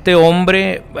a este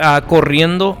hombre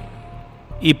corriendo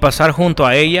y pasar junto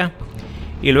a ella,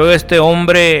 y luego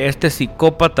este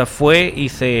psicópata fue y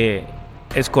se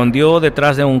escondió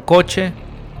detrás de un coche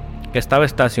que estaba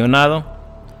estacionado.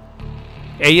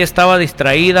 Ella estaba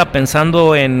distraída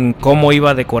pensando en cómo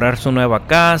iba a decorar su nueva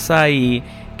casa y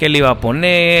qué le iba a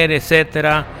poner,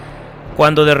 etcétera,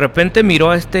 cuando de repente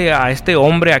miró a este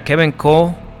hombre, a Kevin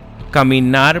Cole,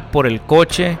 caminar por el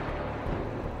coche.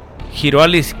 Giró a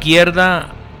la izquierda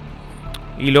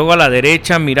y luego a la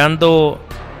derecha mirándola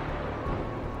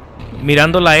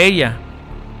a ella.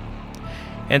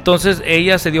 Entonces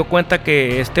ella se dio cuenta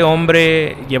que este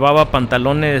hombre llevaba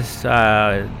pantalones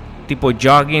tipo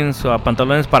joggings o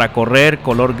pantalones para correr,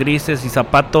 color grises, y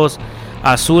zapatos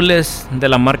azules de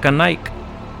la marca Nike.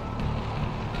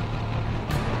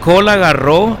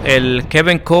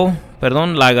 Kevin Cole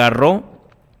la agarró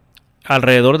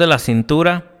alrededor de la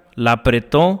cintura, la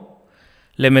apretó,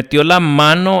 le metió la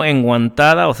mano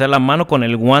enguantada, o sea, la mano con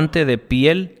el guante de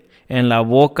piel en la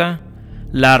boca,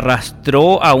 la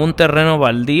arrastró a un terreno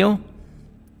baldío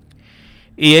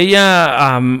y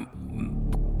ella,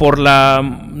 por la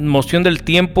moción del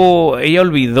tiempo, ella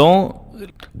olvidó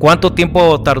cuánto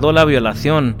tiempo tardó la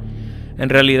violación. En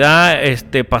realidad,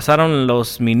 pasaron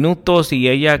los minutos y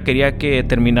ella quería que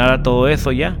terminara todo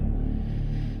eso ya.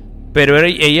 Pero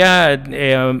ella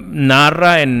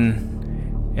narra en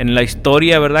la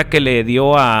historia, ¿verdad?, que le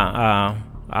dio a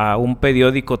un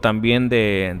periódico también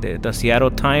de The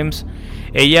Seattle Times.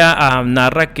 Ella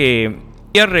narra que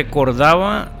ella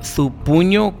recordaba su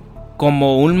puño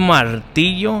como un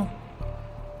martillo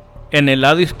en el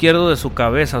lado izquierdo de su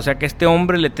cabeza. O sea que este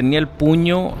hombre le tenía el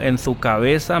puño en su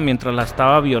cabeza mientras la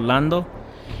estaba violando,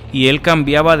 y él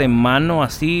cambiaba de mano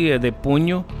así, de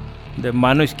puño, de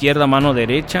mano izquierda a mano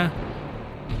derecha.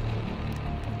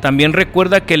 También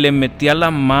recuerda que le metía la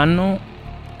mano,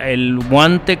 el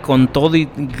guante con todo y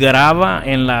grava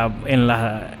en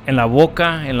la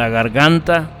boca, en la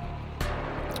garganta.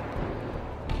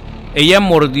 Ella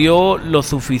mordió lo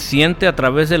suficiente a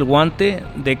través del guante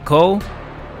de Coe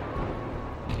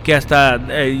que hasta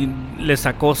le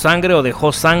sacó sangre o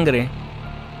dejó sangre.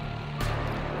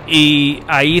 Y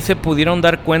ahí se pudieron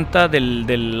dar cuenta de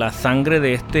la sangre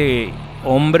de este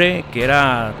hombre que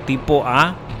era tipo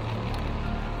A.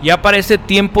 Ya para ese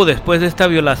tiempo, después de esta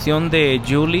violación de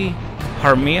Julie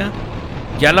Harmia,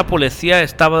 ya la policía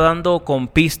estaba dando con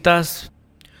pistas.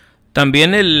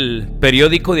 También el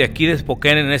periódico de aquí de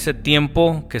Spokane en ese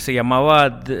tiempo, que se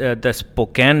llamaba The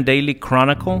Spokane Daily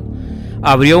Chronicle,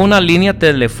 abrió una línea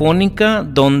telefónica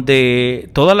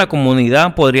donde toda la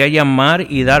comunidad podría llamar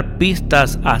y dar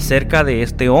pistas acerca de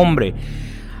este hombre.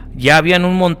 Ya habían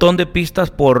un montón de pistas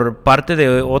por parte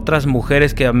de otras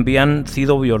mujeres que habían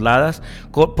sido violadas,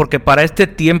 porque para este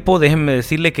tiempo, déjenme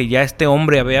decirle que ya este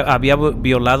hombre había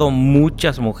violado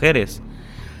muchas mujeres.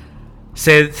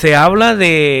 Se habla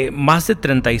de más de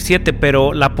 37,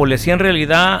 pero la policía en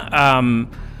realidad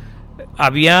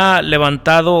había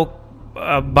levantado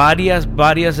varias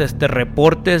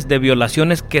reportes de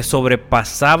violaciones que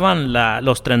sobrepasaban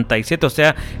los 37. O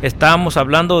sea, estábamos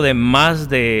hablando de más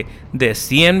de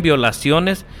 100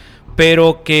 violaciones,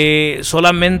 pero que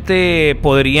solamente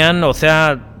podrían, o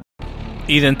sea,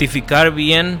 identificar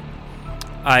bien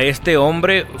a este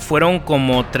hombre. Fueron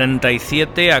como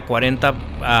 37 a 40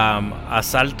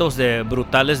 asaltos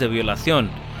brutales de violación.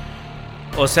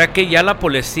 O sea que ya la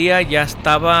policía ya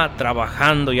estaba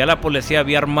trabajando, ya la policía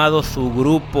había armado su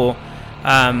grupo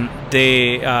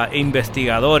de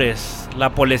investigadores.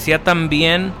 La policía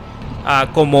también,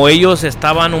 como ellos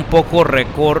estaban un poco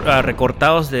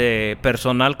recortados de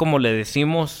personal, como le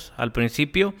decimos al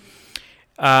principio,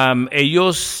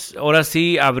 ellos ahora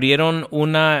sí abrieron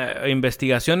una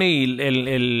investigación y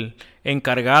el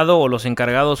encargado o los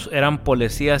encargados eran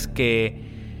policías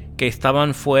que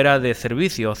estaban fuera de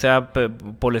servicio, o sea,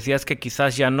 policías que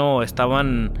quizás ya no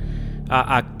estaban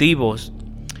activos.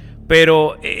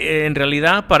 Pero en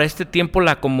realidad para este tiempo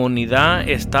la comunidad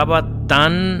estaba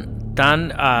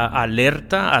tan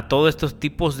alerta a todos estos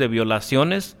tipos de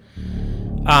violaciones.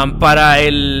 Para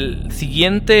el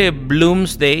siguiente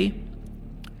Bloomsday,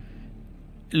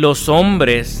 los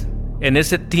hombres, en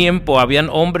ese tiempo habían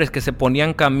hombres que se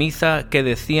ponían camisa que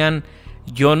decían: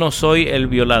 yo no soy el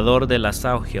violador de la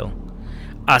South Hill.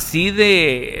 Así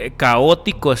de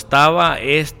caótico estaba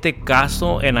este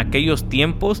caso en aquellos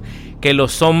tiempos, que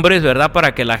los hombres, ¿verdad?,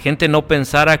 para que la gente no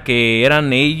pensara que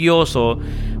eran ellos, o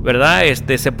 ¿verdad?,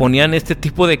 se ponían este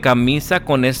tipo de camisa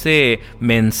con ese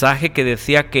mensaje que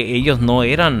decía que ellos no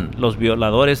eran los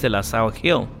violadores de la South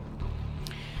Hill.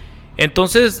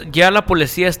 Entonces ya la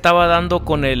policía estaba dando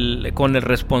con el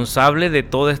responsable de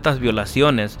todas estas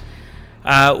violaciones.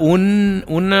 Un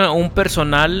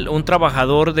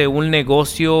trabajador de un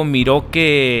negocio miró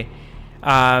que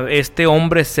este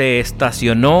hombre se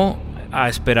estacionó a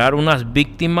esperar unas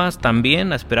víctimas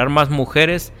también, a esperar más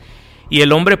mujeres, y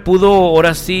el hombre pudo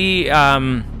ahora sí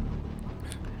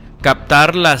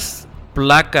captar las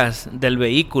placas del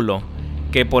vehículo,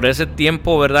 que por ese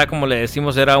tiempo, ¿verdad?, como le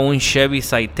decimos, era un Chevy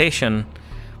Citation.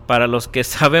 Para los que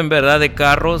saben, ¿verdad?, de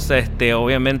carros,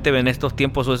 obviamente en estos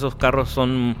tiempos esos carros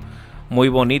son muy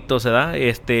bonitos, ¿verdad?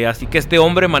 Así que este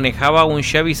hombre manejaba un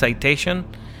Chevy Citation,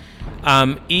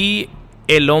 y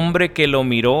el hombre que lo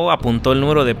miró apuntó el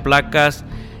número de placas.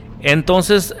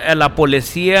 Entonces la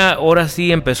policía ahora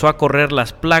sí empezó a correr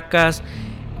las placas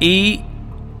y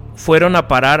fueron a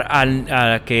parar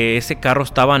a que ese carro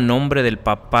estaba a nombre del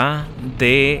papá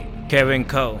de Kevin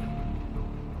Coe.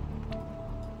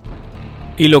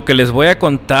 Y lo que les voy a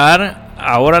contar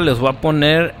ahora les voy a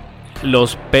poner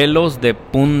los pelos de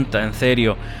punta, en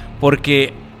serio,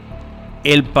 porque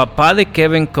el papá de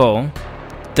Kevin Coe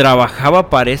trabajaba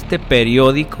para este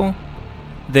periódico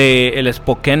de el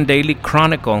Spokane Daily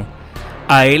Chronicle.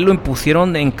 A él lo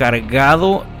impusieron de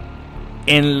encargado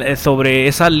sobre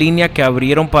esa línea que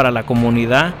abrieron para la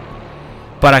comunidad,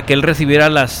 para que él recibiera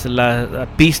las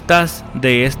pistas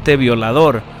de este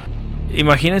violador.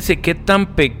 Imagínense qué tan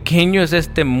pequeño es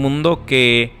este mundo,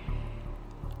 que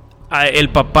el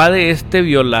papá de este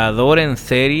violador en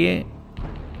serie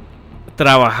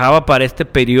trabajaba para este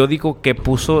periódico que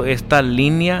puso esta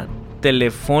línea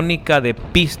telefónica de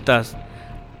pistas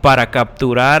para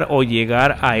capturar o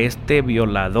llegar a este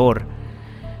violador.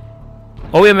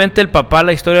 Obviamente el papá,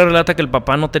 la historia relata que el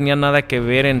papá no tenía nada que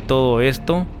ver en todo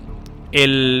esto.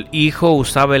 El hijo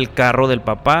usaba el carro del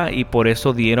papá y por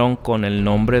eso dieron con el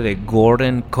nombre de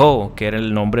Gordon Coe, que era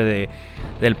el nombre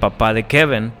del papá de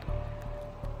Kevin.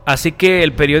 Así que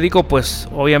el periódico, pues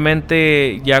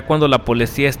obviamente ya cuando la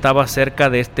policía estaba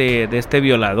cerca de este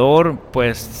violador,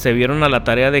 pues se vieron a la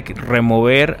tarea de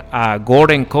remover a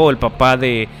Gordon Cole, el papá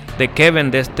de Kevin,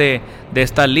 de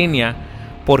esta línea,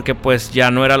 porque pues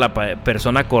ya no era la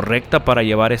persona correcta para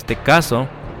llevar este caso.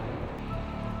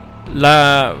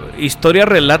 La historia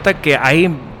relata que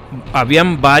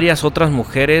habían varias otras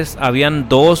mujeres, habían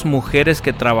 2 mujeres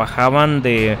que trabajaban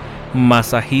de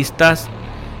masajistas,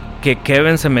 que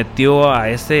Kevin se metió a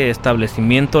ese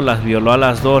establecimiento, las violó a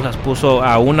las 2, las puso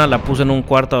a una, la puso en un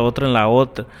cuarto, a otra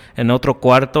en otro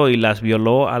cuarto, y las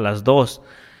violó a las 2.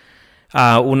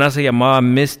 Una se llamaba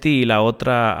Misty y la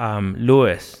otra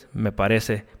Lewis, me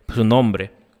parece su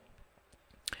nombre.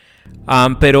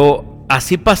 Pero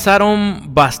así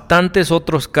pasaron bastantes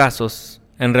otros casos.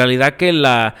 En realidad que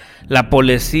la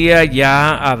policía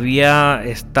ya había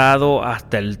estado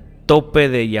hasta el tope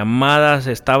de llamadas,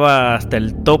 estaba hasta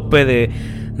el tope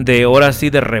de ahora sí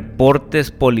de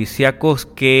reportes policíacos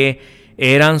que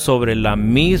eran sobre la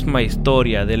misma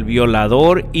historia del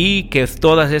violador, y que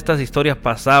todas estas historias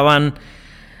pasaban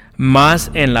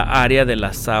más en la área de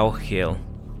la South Hill.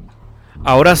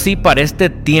 Ahora sí, para este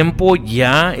tiempo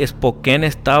ya Spokane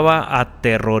estaba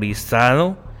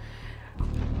aterrorizado.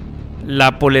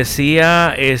 La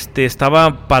policía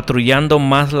estaba patrullando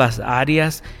más las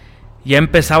áreas. Ya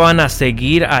empezaban a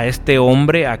seguir a este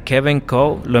hombre, a Kevin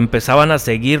Cole. Lo empezaban a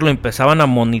seguir, lo empezaban a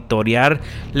monitorear.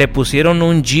 Le pusieron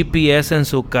un GPS en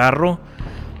su carro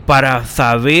para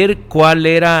saber cuál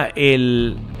era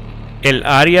el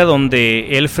área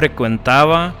donde él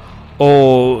frecuentaba,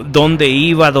 o dónde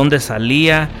iba, dónde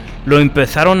salía. Lo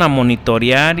empezaron a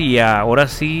monitorear y ahora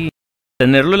sí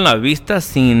tenerlo en la vista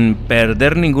sin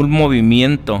perder ningún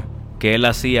movimiento que él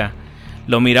hacía.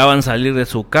 Lo miraban salir de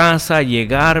su casa,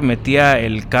 llegar, metía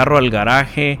el carro al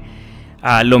garaje,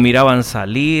 lo miraban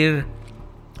salir,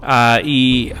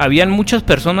 y habían muchas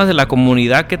personas de la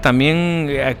comunidad que también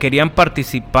querían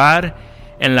participar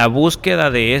en la búsqueda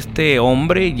de este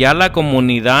hombre. Ya la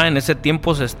comunidad en ese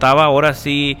tiempo se estaba ahora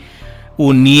sí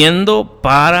uniendo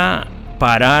para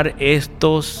parar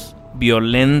estos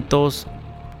violentos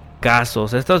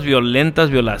casos, estas violentas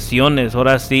violaciones,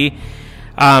 ahora sí.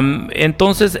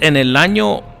 Entonces, en el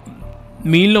año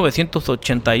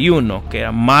 1981, que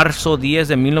era marzo 10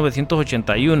 de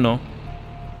 1981,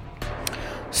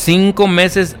 5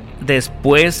 meses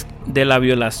después de la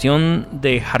violación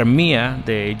de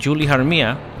Julie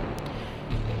Jarmia,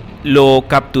 lo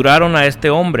capturaron a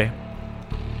este hombre.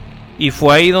 Y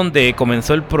fue ahí donde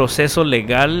comenzó el proceso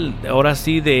legal, ahora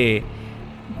sí, de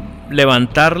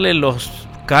levantarle los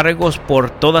cargos por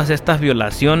todas estas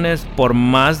violaciones, por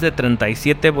más de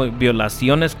 37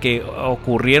 violaciones que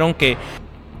ocurrieron, que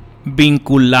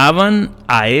vinculaban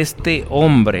a este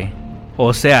hombre.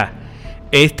 O sea,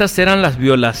 estas eran las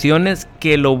violaciones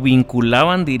que lo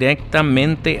vinculaban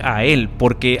directamente a él,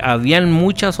 porque habían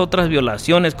muchas otras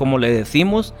violaciones, como le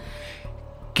decimos,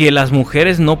 que las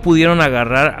mujeres no pudieron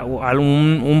agarrar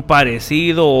un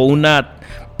parecido o una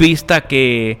pista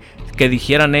que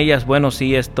dijeran ellas, bueno,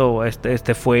 sí,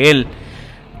 este fue él.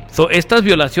 Estas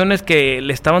violaciones que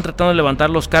le estaban tratando de levantar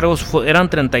los cargos eran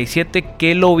 37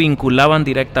 que lo vinculaban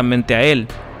directamente a él.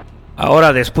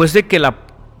 Ahora, después de que la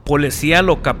policía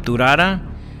lo capturara,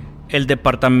 el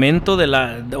departamento de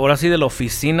la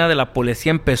oficina de la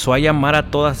policía empezó a llamar a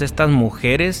todas estas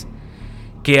mujeres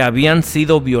que habían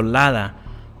sido violadas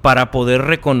para poder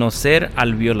reconocer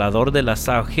al violador de la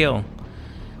South Hill.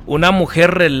 Una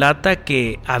mujer relata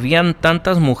que habían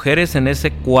tantas mujeres en ese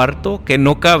cuarto que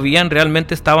no cabían,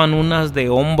 realmente estaban unas de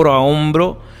hombro a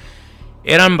hombro.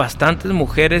 Eran bastantes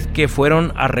mujeres que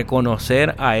fueron a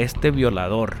reconocer a este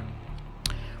violador.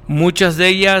 Muchas de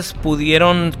ellas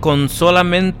pudieron con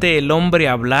solamente el hombre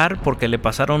hablar, porque le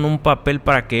pasaron un papel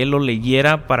para que él lo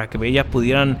leyera, para que ellas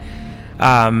pudieran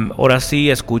ahora sí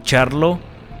escucharlo.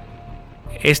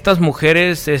 Estas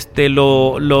mujeres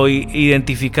lo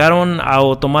identificaron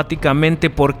automáticamente,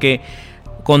 porque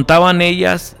contaban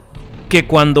ellas que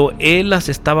cuando él las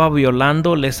estaba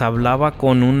violando les hablaba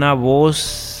con una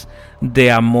voz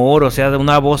de amor, o sea, de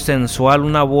una voz sensual,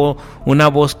 una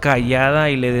voz callada,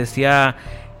 y le decía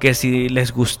que si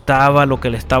les gustaba lo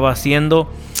que le estaba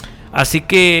haciendo. Así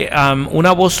que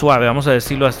una voz suave, vamos a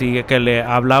decirlo así, que le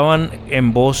hablaban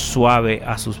en voz suave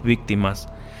a sus víctimas.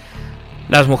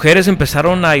 Las mujeres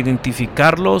empezaron a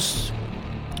identificarlos.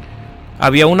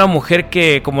 Había una mujer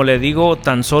que, como le digo,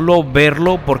 tan solo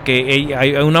verlo, porque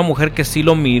hay una mujer que sí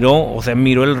lo miró, o sea,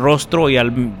 miró el rostro y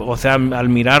al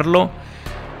mirarlo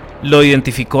lo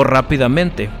identificó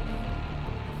rápidamente.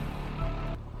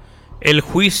 El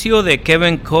juicio de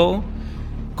Kevin Cole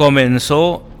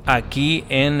comenzó aquí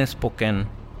en Spokane.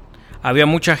 Había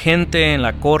mucha gente en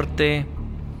la corte.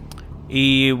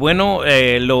 Y bueno,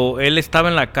 él estaba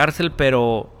en la cárcel,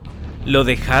 pero lo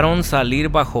dejaron salir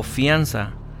bajo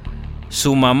fianza.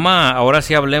 Su mamá, ahora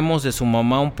sí hablemos de su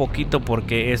mamá un poquito,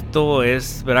 porque esto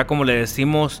es, ¿verdad? Como le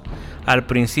decimos al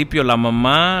principio,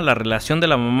 la relación de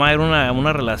la mamá era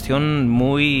una relación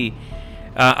muy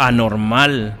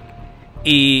anormal.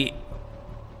 Y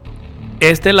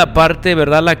esta es la parte,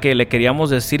 ¿verdad?, la que le queríamos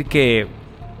decir, que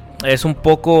es un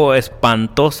poco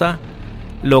espantosa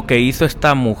lo que hizo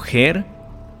esta mujer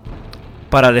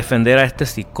para defender a este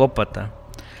psicópata.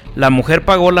 La mujer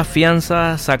pagó la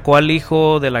fianza, sacó al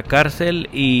hijo de la cárcel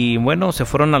y bueno, se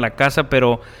fueron a la casa,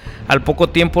 pero al poco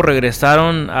tiempo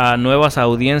regresaron a nuevas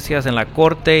audiencias en la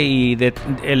corte y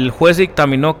el juez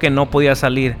dictaminó que no podía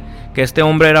salir, que este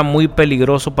hombre era muy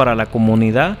peligroso para la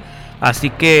comunidad, así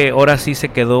que ahora sí se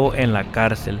quedó en la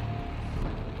cárcel.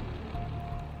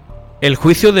 El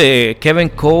juicio de Kevin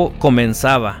Coe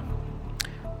comenzaba,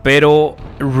 pero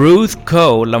Ruth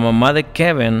Coe, la mamá de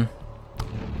Kevin,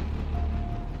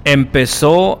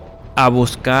 empezó a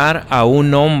buscar a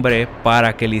un hombre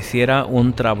para que le hiciera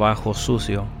un trabajo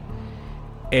sucio.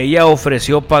 Ella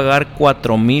ofreció pagar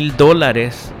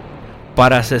 $4,000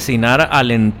 para asesinar al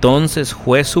entonces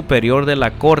juez superior de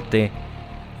la corte,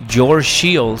 George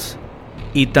Shields,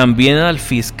 y también al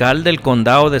fiscal del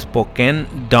condado de Spokane,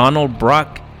 Donald Brock,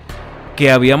 que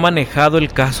había manejado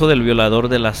el caso del violador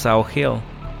de la South Hill.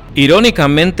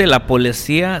 Irónicamente, la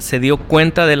policía se dio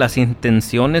cuenta de las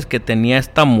intenciones que tenía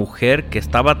esta mujer, que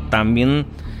estaba también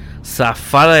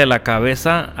zafada de la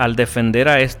cabeza al defender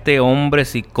a este hombre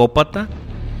psicópata.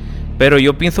 Pero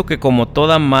yo pienso que como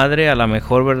toda madre, a lo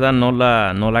mejor, ¿verdad?, no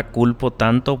la culpo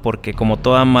tanto, porque como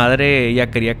toda madre ella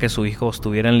quería que su hijo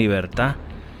estuviera en libertad.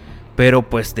 Pero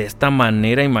pues de esta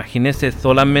manera, imagínese,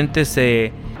 solamente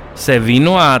se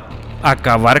vino a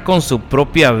acabar con su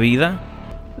propia vida.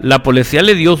 La policía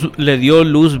le dio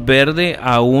luz verde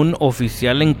a un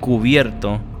oficial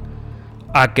encubierto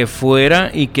a que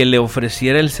fuera y que le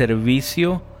ofreciera el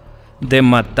servicio de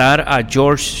matar a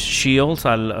George Shields,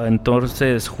 al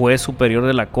entonces juez superior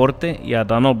de la corte, y a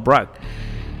Donald Brock.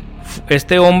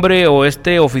 Este hombre o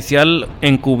este oficial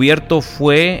encubierto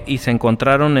fue y se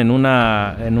encontraron en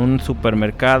un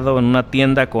supermercado, en una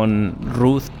tienda, con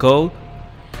Ruth Coe,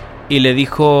 y le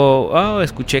dijo: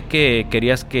 escuché que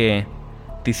querías que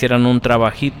te hicieran un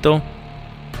trabajito.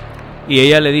 Y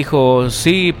ella le dijo: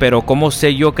 sí, pero ¿cómo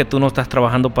sé yo que tú no estás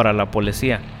trabajando para la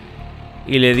policía?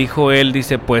 Y le dijo él,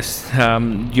 dice: pues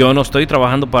yo no estoy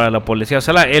trabajando para la policía. O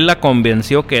sea, él la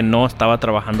convenció que no estaba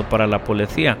trabajando para la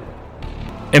policía.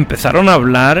 Empezaron a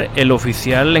hablar el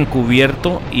oficial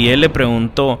encubierto y él le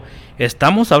preguntó: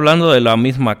 estamos hablando de la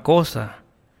misma cosa.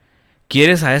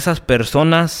 ¿Quieres a esas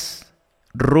personas?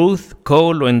 Ruth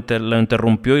Coe lo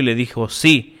interrumpió y le dijo: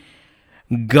 sí.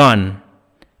 Gone.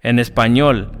 En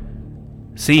español: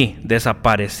 sí,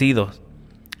 desaparecidos.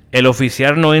 El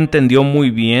oficial no entendió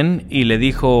muy bien y le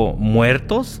dijo: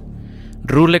 ¿muertos?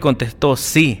 Ruth le contestó: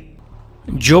 sí.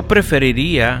 Yo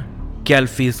preferiría que al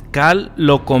fiscal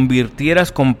lo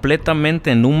convirtieras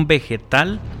completamente en un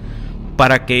vegetal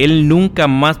para que él nunca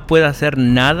más pueda hacer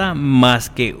nada más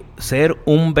que ser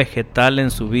un vegetal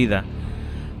en su vida,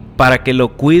 para que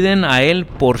lo cuiden a él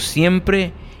por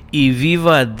siempre y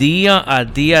viva día a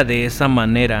día de esa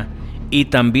manera. Y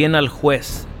también al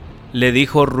juez, le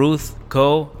dijo Ruth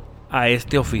Coe a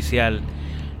este oficial.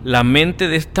 La mente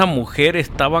de esta mujer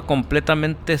estaba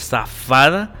completamente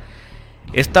zafada.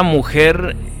 Esta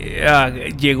mujer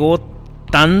llegó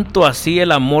tanto así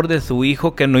el amor de su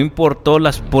hijo que no importó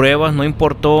las pruebas, no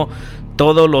importó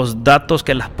todos los datos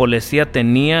que la policía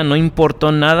tenía, no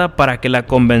importó nada para que la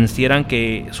convencieran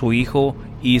que su hijo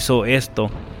hizo esto.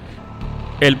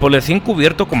 El policía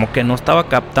encubierto como que no estaba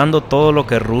captando todo lo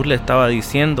que Ruth le estaba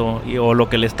diciendo o lo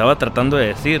que le estaba tratando de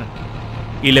decir.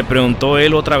 Y le preguntó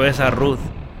él otra vez a Ruth: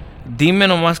 dime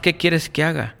nomás qué quieres que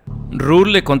haga. Ruth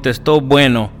le contestó: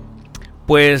 bueno,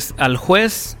 pues al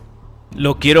juez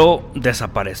lo quiero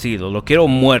desaparecido, lo quiero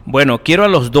muerto. Bueno, quiero a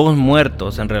los dos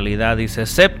muertos en realidad, dice,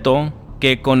 excepto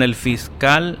que con el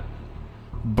fiscal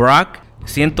Brock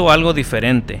siento algo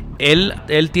diferente. Él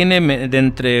tiene de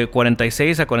entre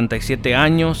 46 a 47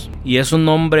 años y es un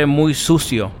hombre muy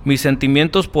sucio. Mis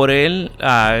sentimientos por él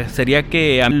sería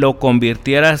que lo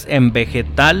convirtieras en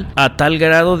vegetal a tal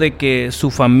grado de que su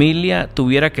familia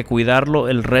tuviera que cuidarlo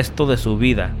el resto de su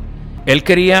vida. Él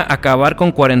quería acabar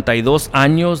con 42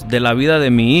 años de la vida de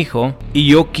mi hijo y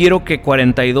yo quiero que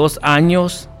 42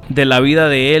 años de la vida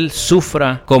de él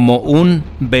sufra como un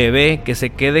bebé que se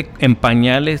quede en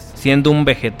pañales siendo un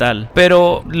vegetal.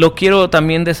 Pero lo quiero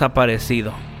también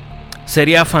desaparecido.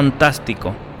 Sería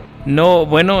fantástico. No,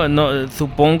 bueno, no,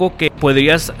 supongo que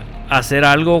podrías hacer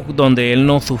algo donde él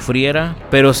no sufriera,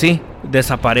 pero sí,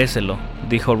 desaparécelo,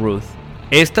 dijo Ruth.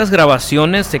 Estas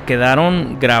grabaciones se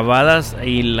quedaron grabadas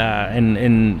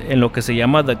en lo que se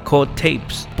llama the code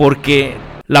tapes, porque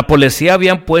la policía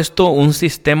habían puesto un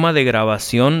sistema de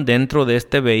grabación dentro de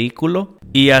este vehículo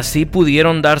y así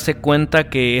pudieron darse cuenta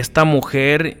que esta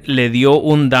mujer le dio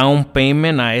un down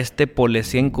payment a este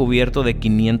policía encubierto de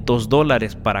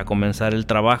 $500 para comenzar el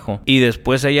trabajo. Y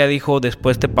después ella dijo,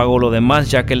 después te pago lo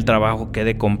demás ya que el trabajo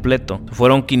quede completo.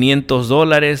 Fueron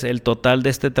 $500, el total de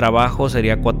este trabajo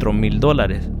sería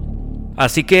 $4,000.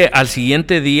 Así que al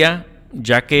siguiente día,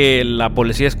 ya que la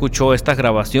policía escuchó estas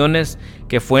grabaciones,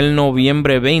 que fue el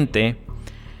noviembre 20,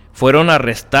 fueron a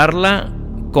arrestarla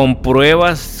con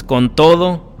pruebas, con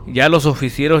todo. Ya los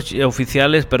oficiales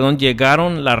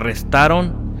llegaron, la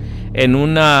arrestaron en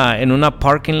una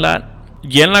parking lot.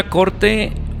 Y en la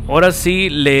corte, ahora sí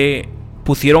le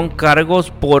pusieron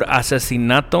cargos por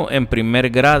asesinato en primer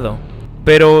grado.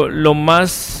 Pero lo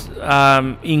más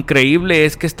increíble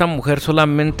es que esta mujer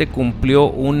solamente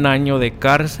cumplió 1 año de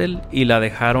cárcel y la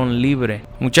dejaron libre.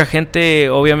 Mucha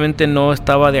gente obviamente no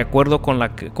estaba de acuerdo con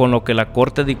lo que la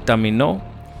corte dictaminó,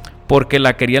 porque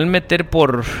la querían meter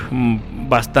por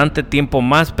bastante tiempo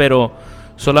más, pero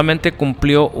solamente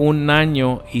cumplió 1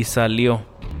 año y salió.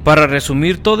 Para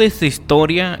resumir toda esta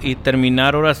historia y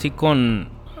terminar ahora sí con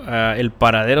el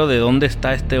paradero de dónde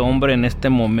está este hombre en este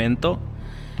momento.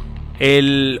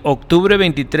 El octubre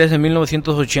 23 de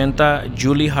 1980,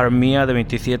 Julie Harmia, de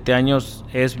 27 años,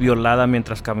 es violada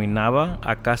mientras caminaba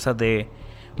a casa de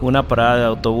una parada de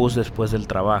autobús después del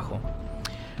trabajo.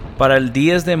 Para el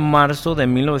 10 de marzo de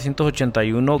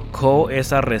 1981, Coe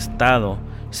es arrestado.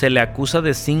 Se le acusa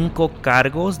de 5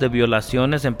 cargos de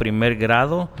violaciones en primer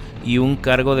grado y 1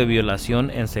 cargo de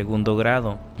violación en segundo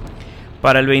grado.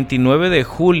 Para el 29 de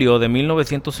julio de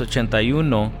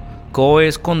 1981, Coe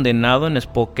es condenado en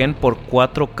Spokane por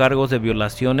 4 cargos de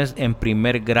violaciones en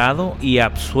primer grado y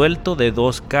absuelto de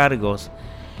 2 cargos.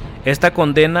 Está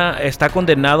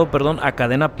condenado a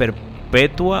cadena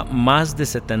perpetua más de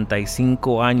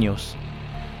 75 años.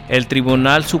 El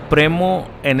Tribunal Supremo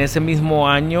en ese mismo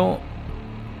año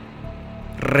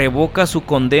revoca su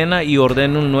condena y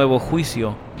ordena un nuevo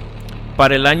juicio.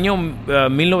 Para el año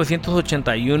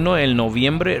 1981, en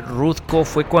noviembre, Ruth Coe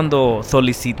fue cuando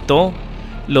solicitó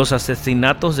los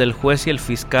asesinatos del juez y el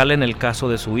fiscal en el caso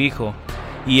de su hijo,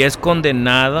 y es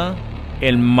condenada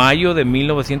en mayo de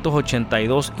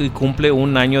 1982 y cumple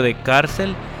 1 año de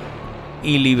cárcel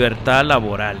y libertad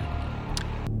laboral.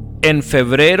 En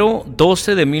febrero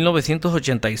 12 de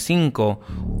 1985,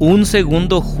 un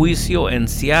segundo juicio en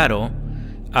Seattle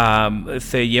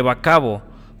se lleva a cabo.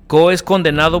 Coe es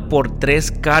condenado por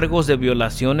 3 cargos de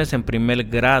violaciones en primer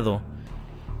grado.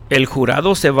 El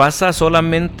jurado se basa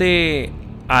solamente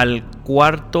al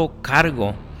 4º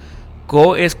cargo.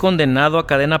 Coe es condenado a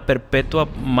cadena perpetua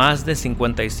más de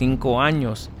 55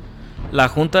 años. La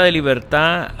Junta de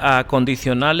Libertad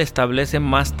Condicional establece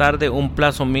más tarde un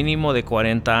plazo mínimo de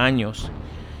 40 años.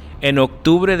 En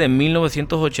octubre de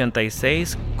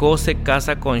 1986, Coe se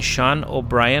casa con Sean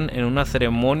O'Brien en una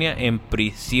ceremonia en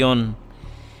prisión.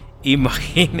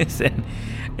 Imagínense,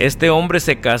 este hombre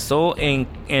se casó en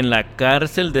la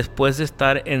cárcel después de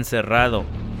estar encerrado.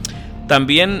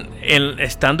 También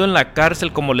estando en la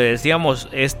cárcel, como le decíamos,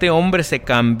 este hombre se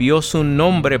cambió su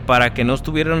nombre para que no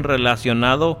estuvieran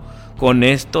relacionado con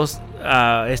estas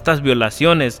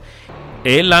violaciones.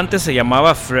 Él antes se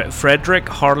llamaba Frederick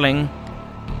Harlan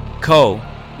Coe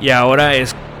y ahora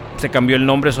se cambió el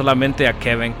nombre solamente a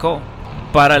Kevin Coe.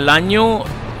 Para el año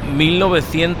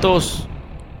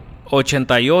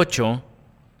 1988,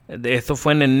 esto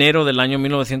fue en enero del año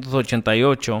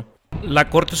 1988, la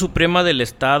Corte Suprema del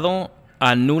Estado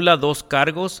anula 2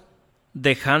 cargos,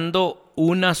 dejando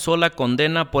una sola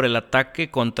condena por el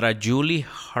ataque contra Julie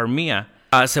Harmia.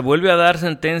 Se vuelve a dar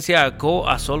sentencia a Coe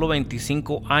a solo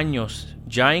 25 años,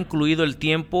 ya incluido el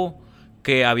tiempo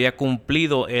que había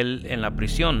cumplido él en la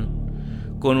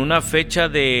prisión, con una fecha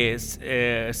de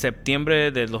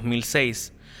septiembre de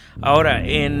 2006. Ahora,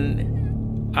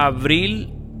 en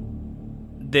abril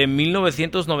de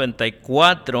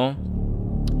 1994,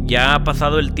 ya ha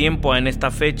pasado el tiempo en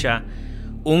esta fecha,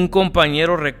 un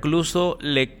compañero recluso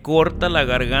le corta la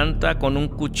garganta con un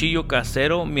cuchillo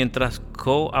casero mientras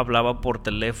Coe hablaba por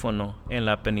teléfono en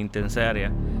la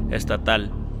penitenciaria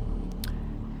estatal.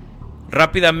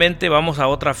 Rápidamente vamos a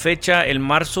otra fecha. En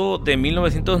marzo de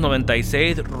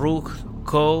 1996, Ruth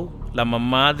Coe, la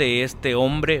mamá de este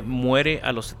hombre, muere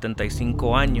a los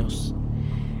 75 años.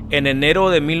 En enero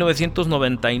de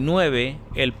 1999,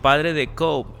 el padre de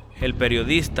Coe, el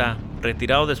periodista,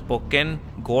 retirado de Spokane,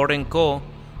 Gordon Co.,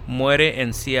 muere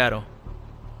en Seattle.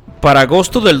 Para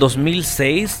agosto del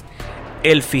 2006,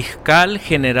 el fiscal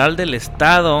general del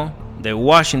estado de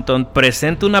Washington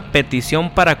presenta una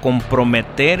petición para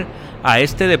comprometer a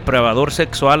este depredador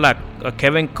sexual, a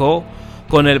Kevin Coe,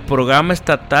 con el programa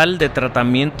estatal de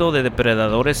tratamiento de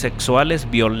depredadores sexuales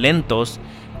violentos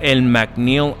en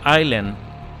McNeil Island.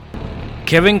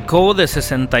 Kevin Coe, de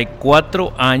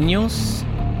 64 años,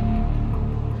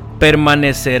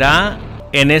 permanecerá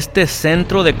en este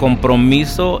centro de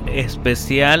compromiso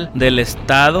especial del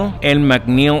estado en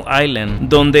McNeil Island,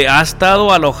 donde ha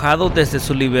estado alojado desde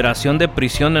su liberación de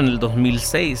prisión en el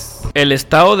 2006. El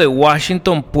estado de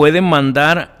Washington puede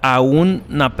mandar a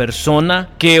una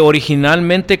persona que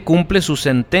originalmente cumple su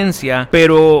sentencia,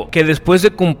 pero que después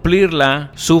de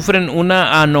cumplirla sufren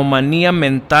una anomalía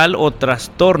mental o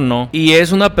trastorno, y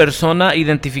es una persona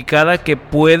identificada que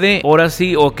puede, ahora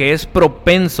sí, o que es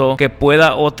propenso que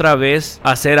pueda otra vez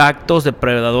hacer actos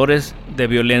depredadores de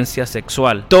violencia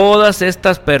sexual. Todas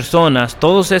estas personas,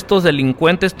 todos estos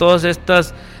delincuentes, todos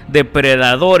estos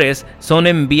depredadores son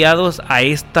enviados a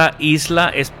esta isla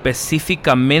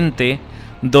específicamente,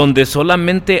 donde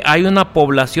solamente hay una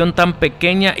población tan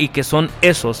pequeña, y que son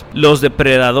esos, los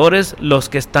depredadores, los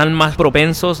que están más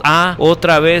propensos a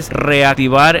otra vez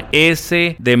reactivar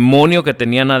ese demonio que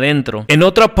tenían adentro. En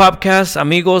otro podcast,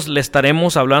 amigos, le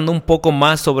estaremos hablando un poco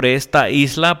más sobre esta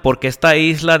isla, porque esta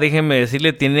isla, déjenme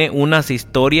decirle, tiene unas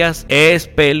historias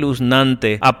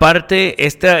espeluznantes. Aparte,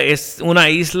 esta es una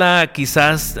isla,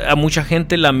 quizás a mucha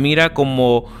gente la mira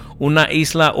como una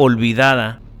isla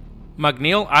olvidada.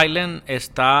 McNeil Island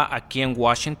está aquí en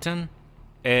Washington,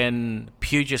 en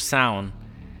Puget Sound,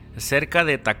 cerca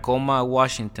de Tacoma,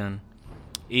 Washington.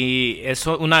 Y es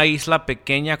una isla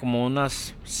pequeña, como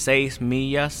unas 6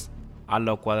 millas a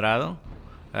lo cuadrado,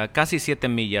 casi 7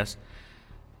 millas.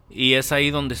 Y es ahí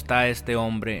donde está este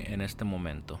hombre en este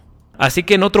momento. Así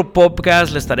que en otro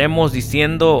podcast le estaremos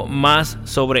diciendo más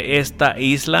sobre esta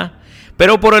isla.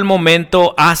 Pero por el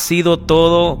momento ha sido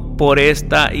todo por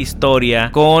esta historia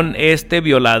con este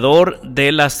violador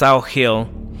de la South Hill.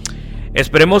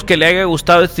 Esperemos que le haya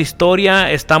gustado esta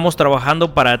historia. Estamos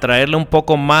trabajando para traerle un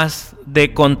poco más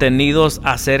de contenidos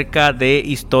acerca de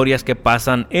historias que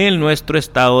pasan en nuestro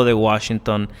estado de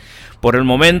Washington. Por el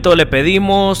momento le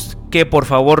pedimos que por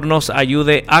favor nos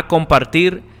ayude a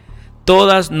compartir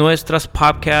todas nuestras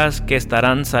podcasts que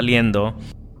estarán saliendo.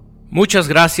 Muchas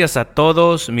gracias a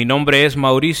todos. Mi nombre es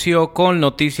Mauricio con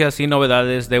noticias y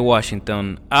novedades de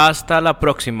Washington. Hasta la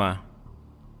próxima.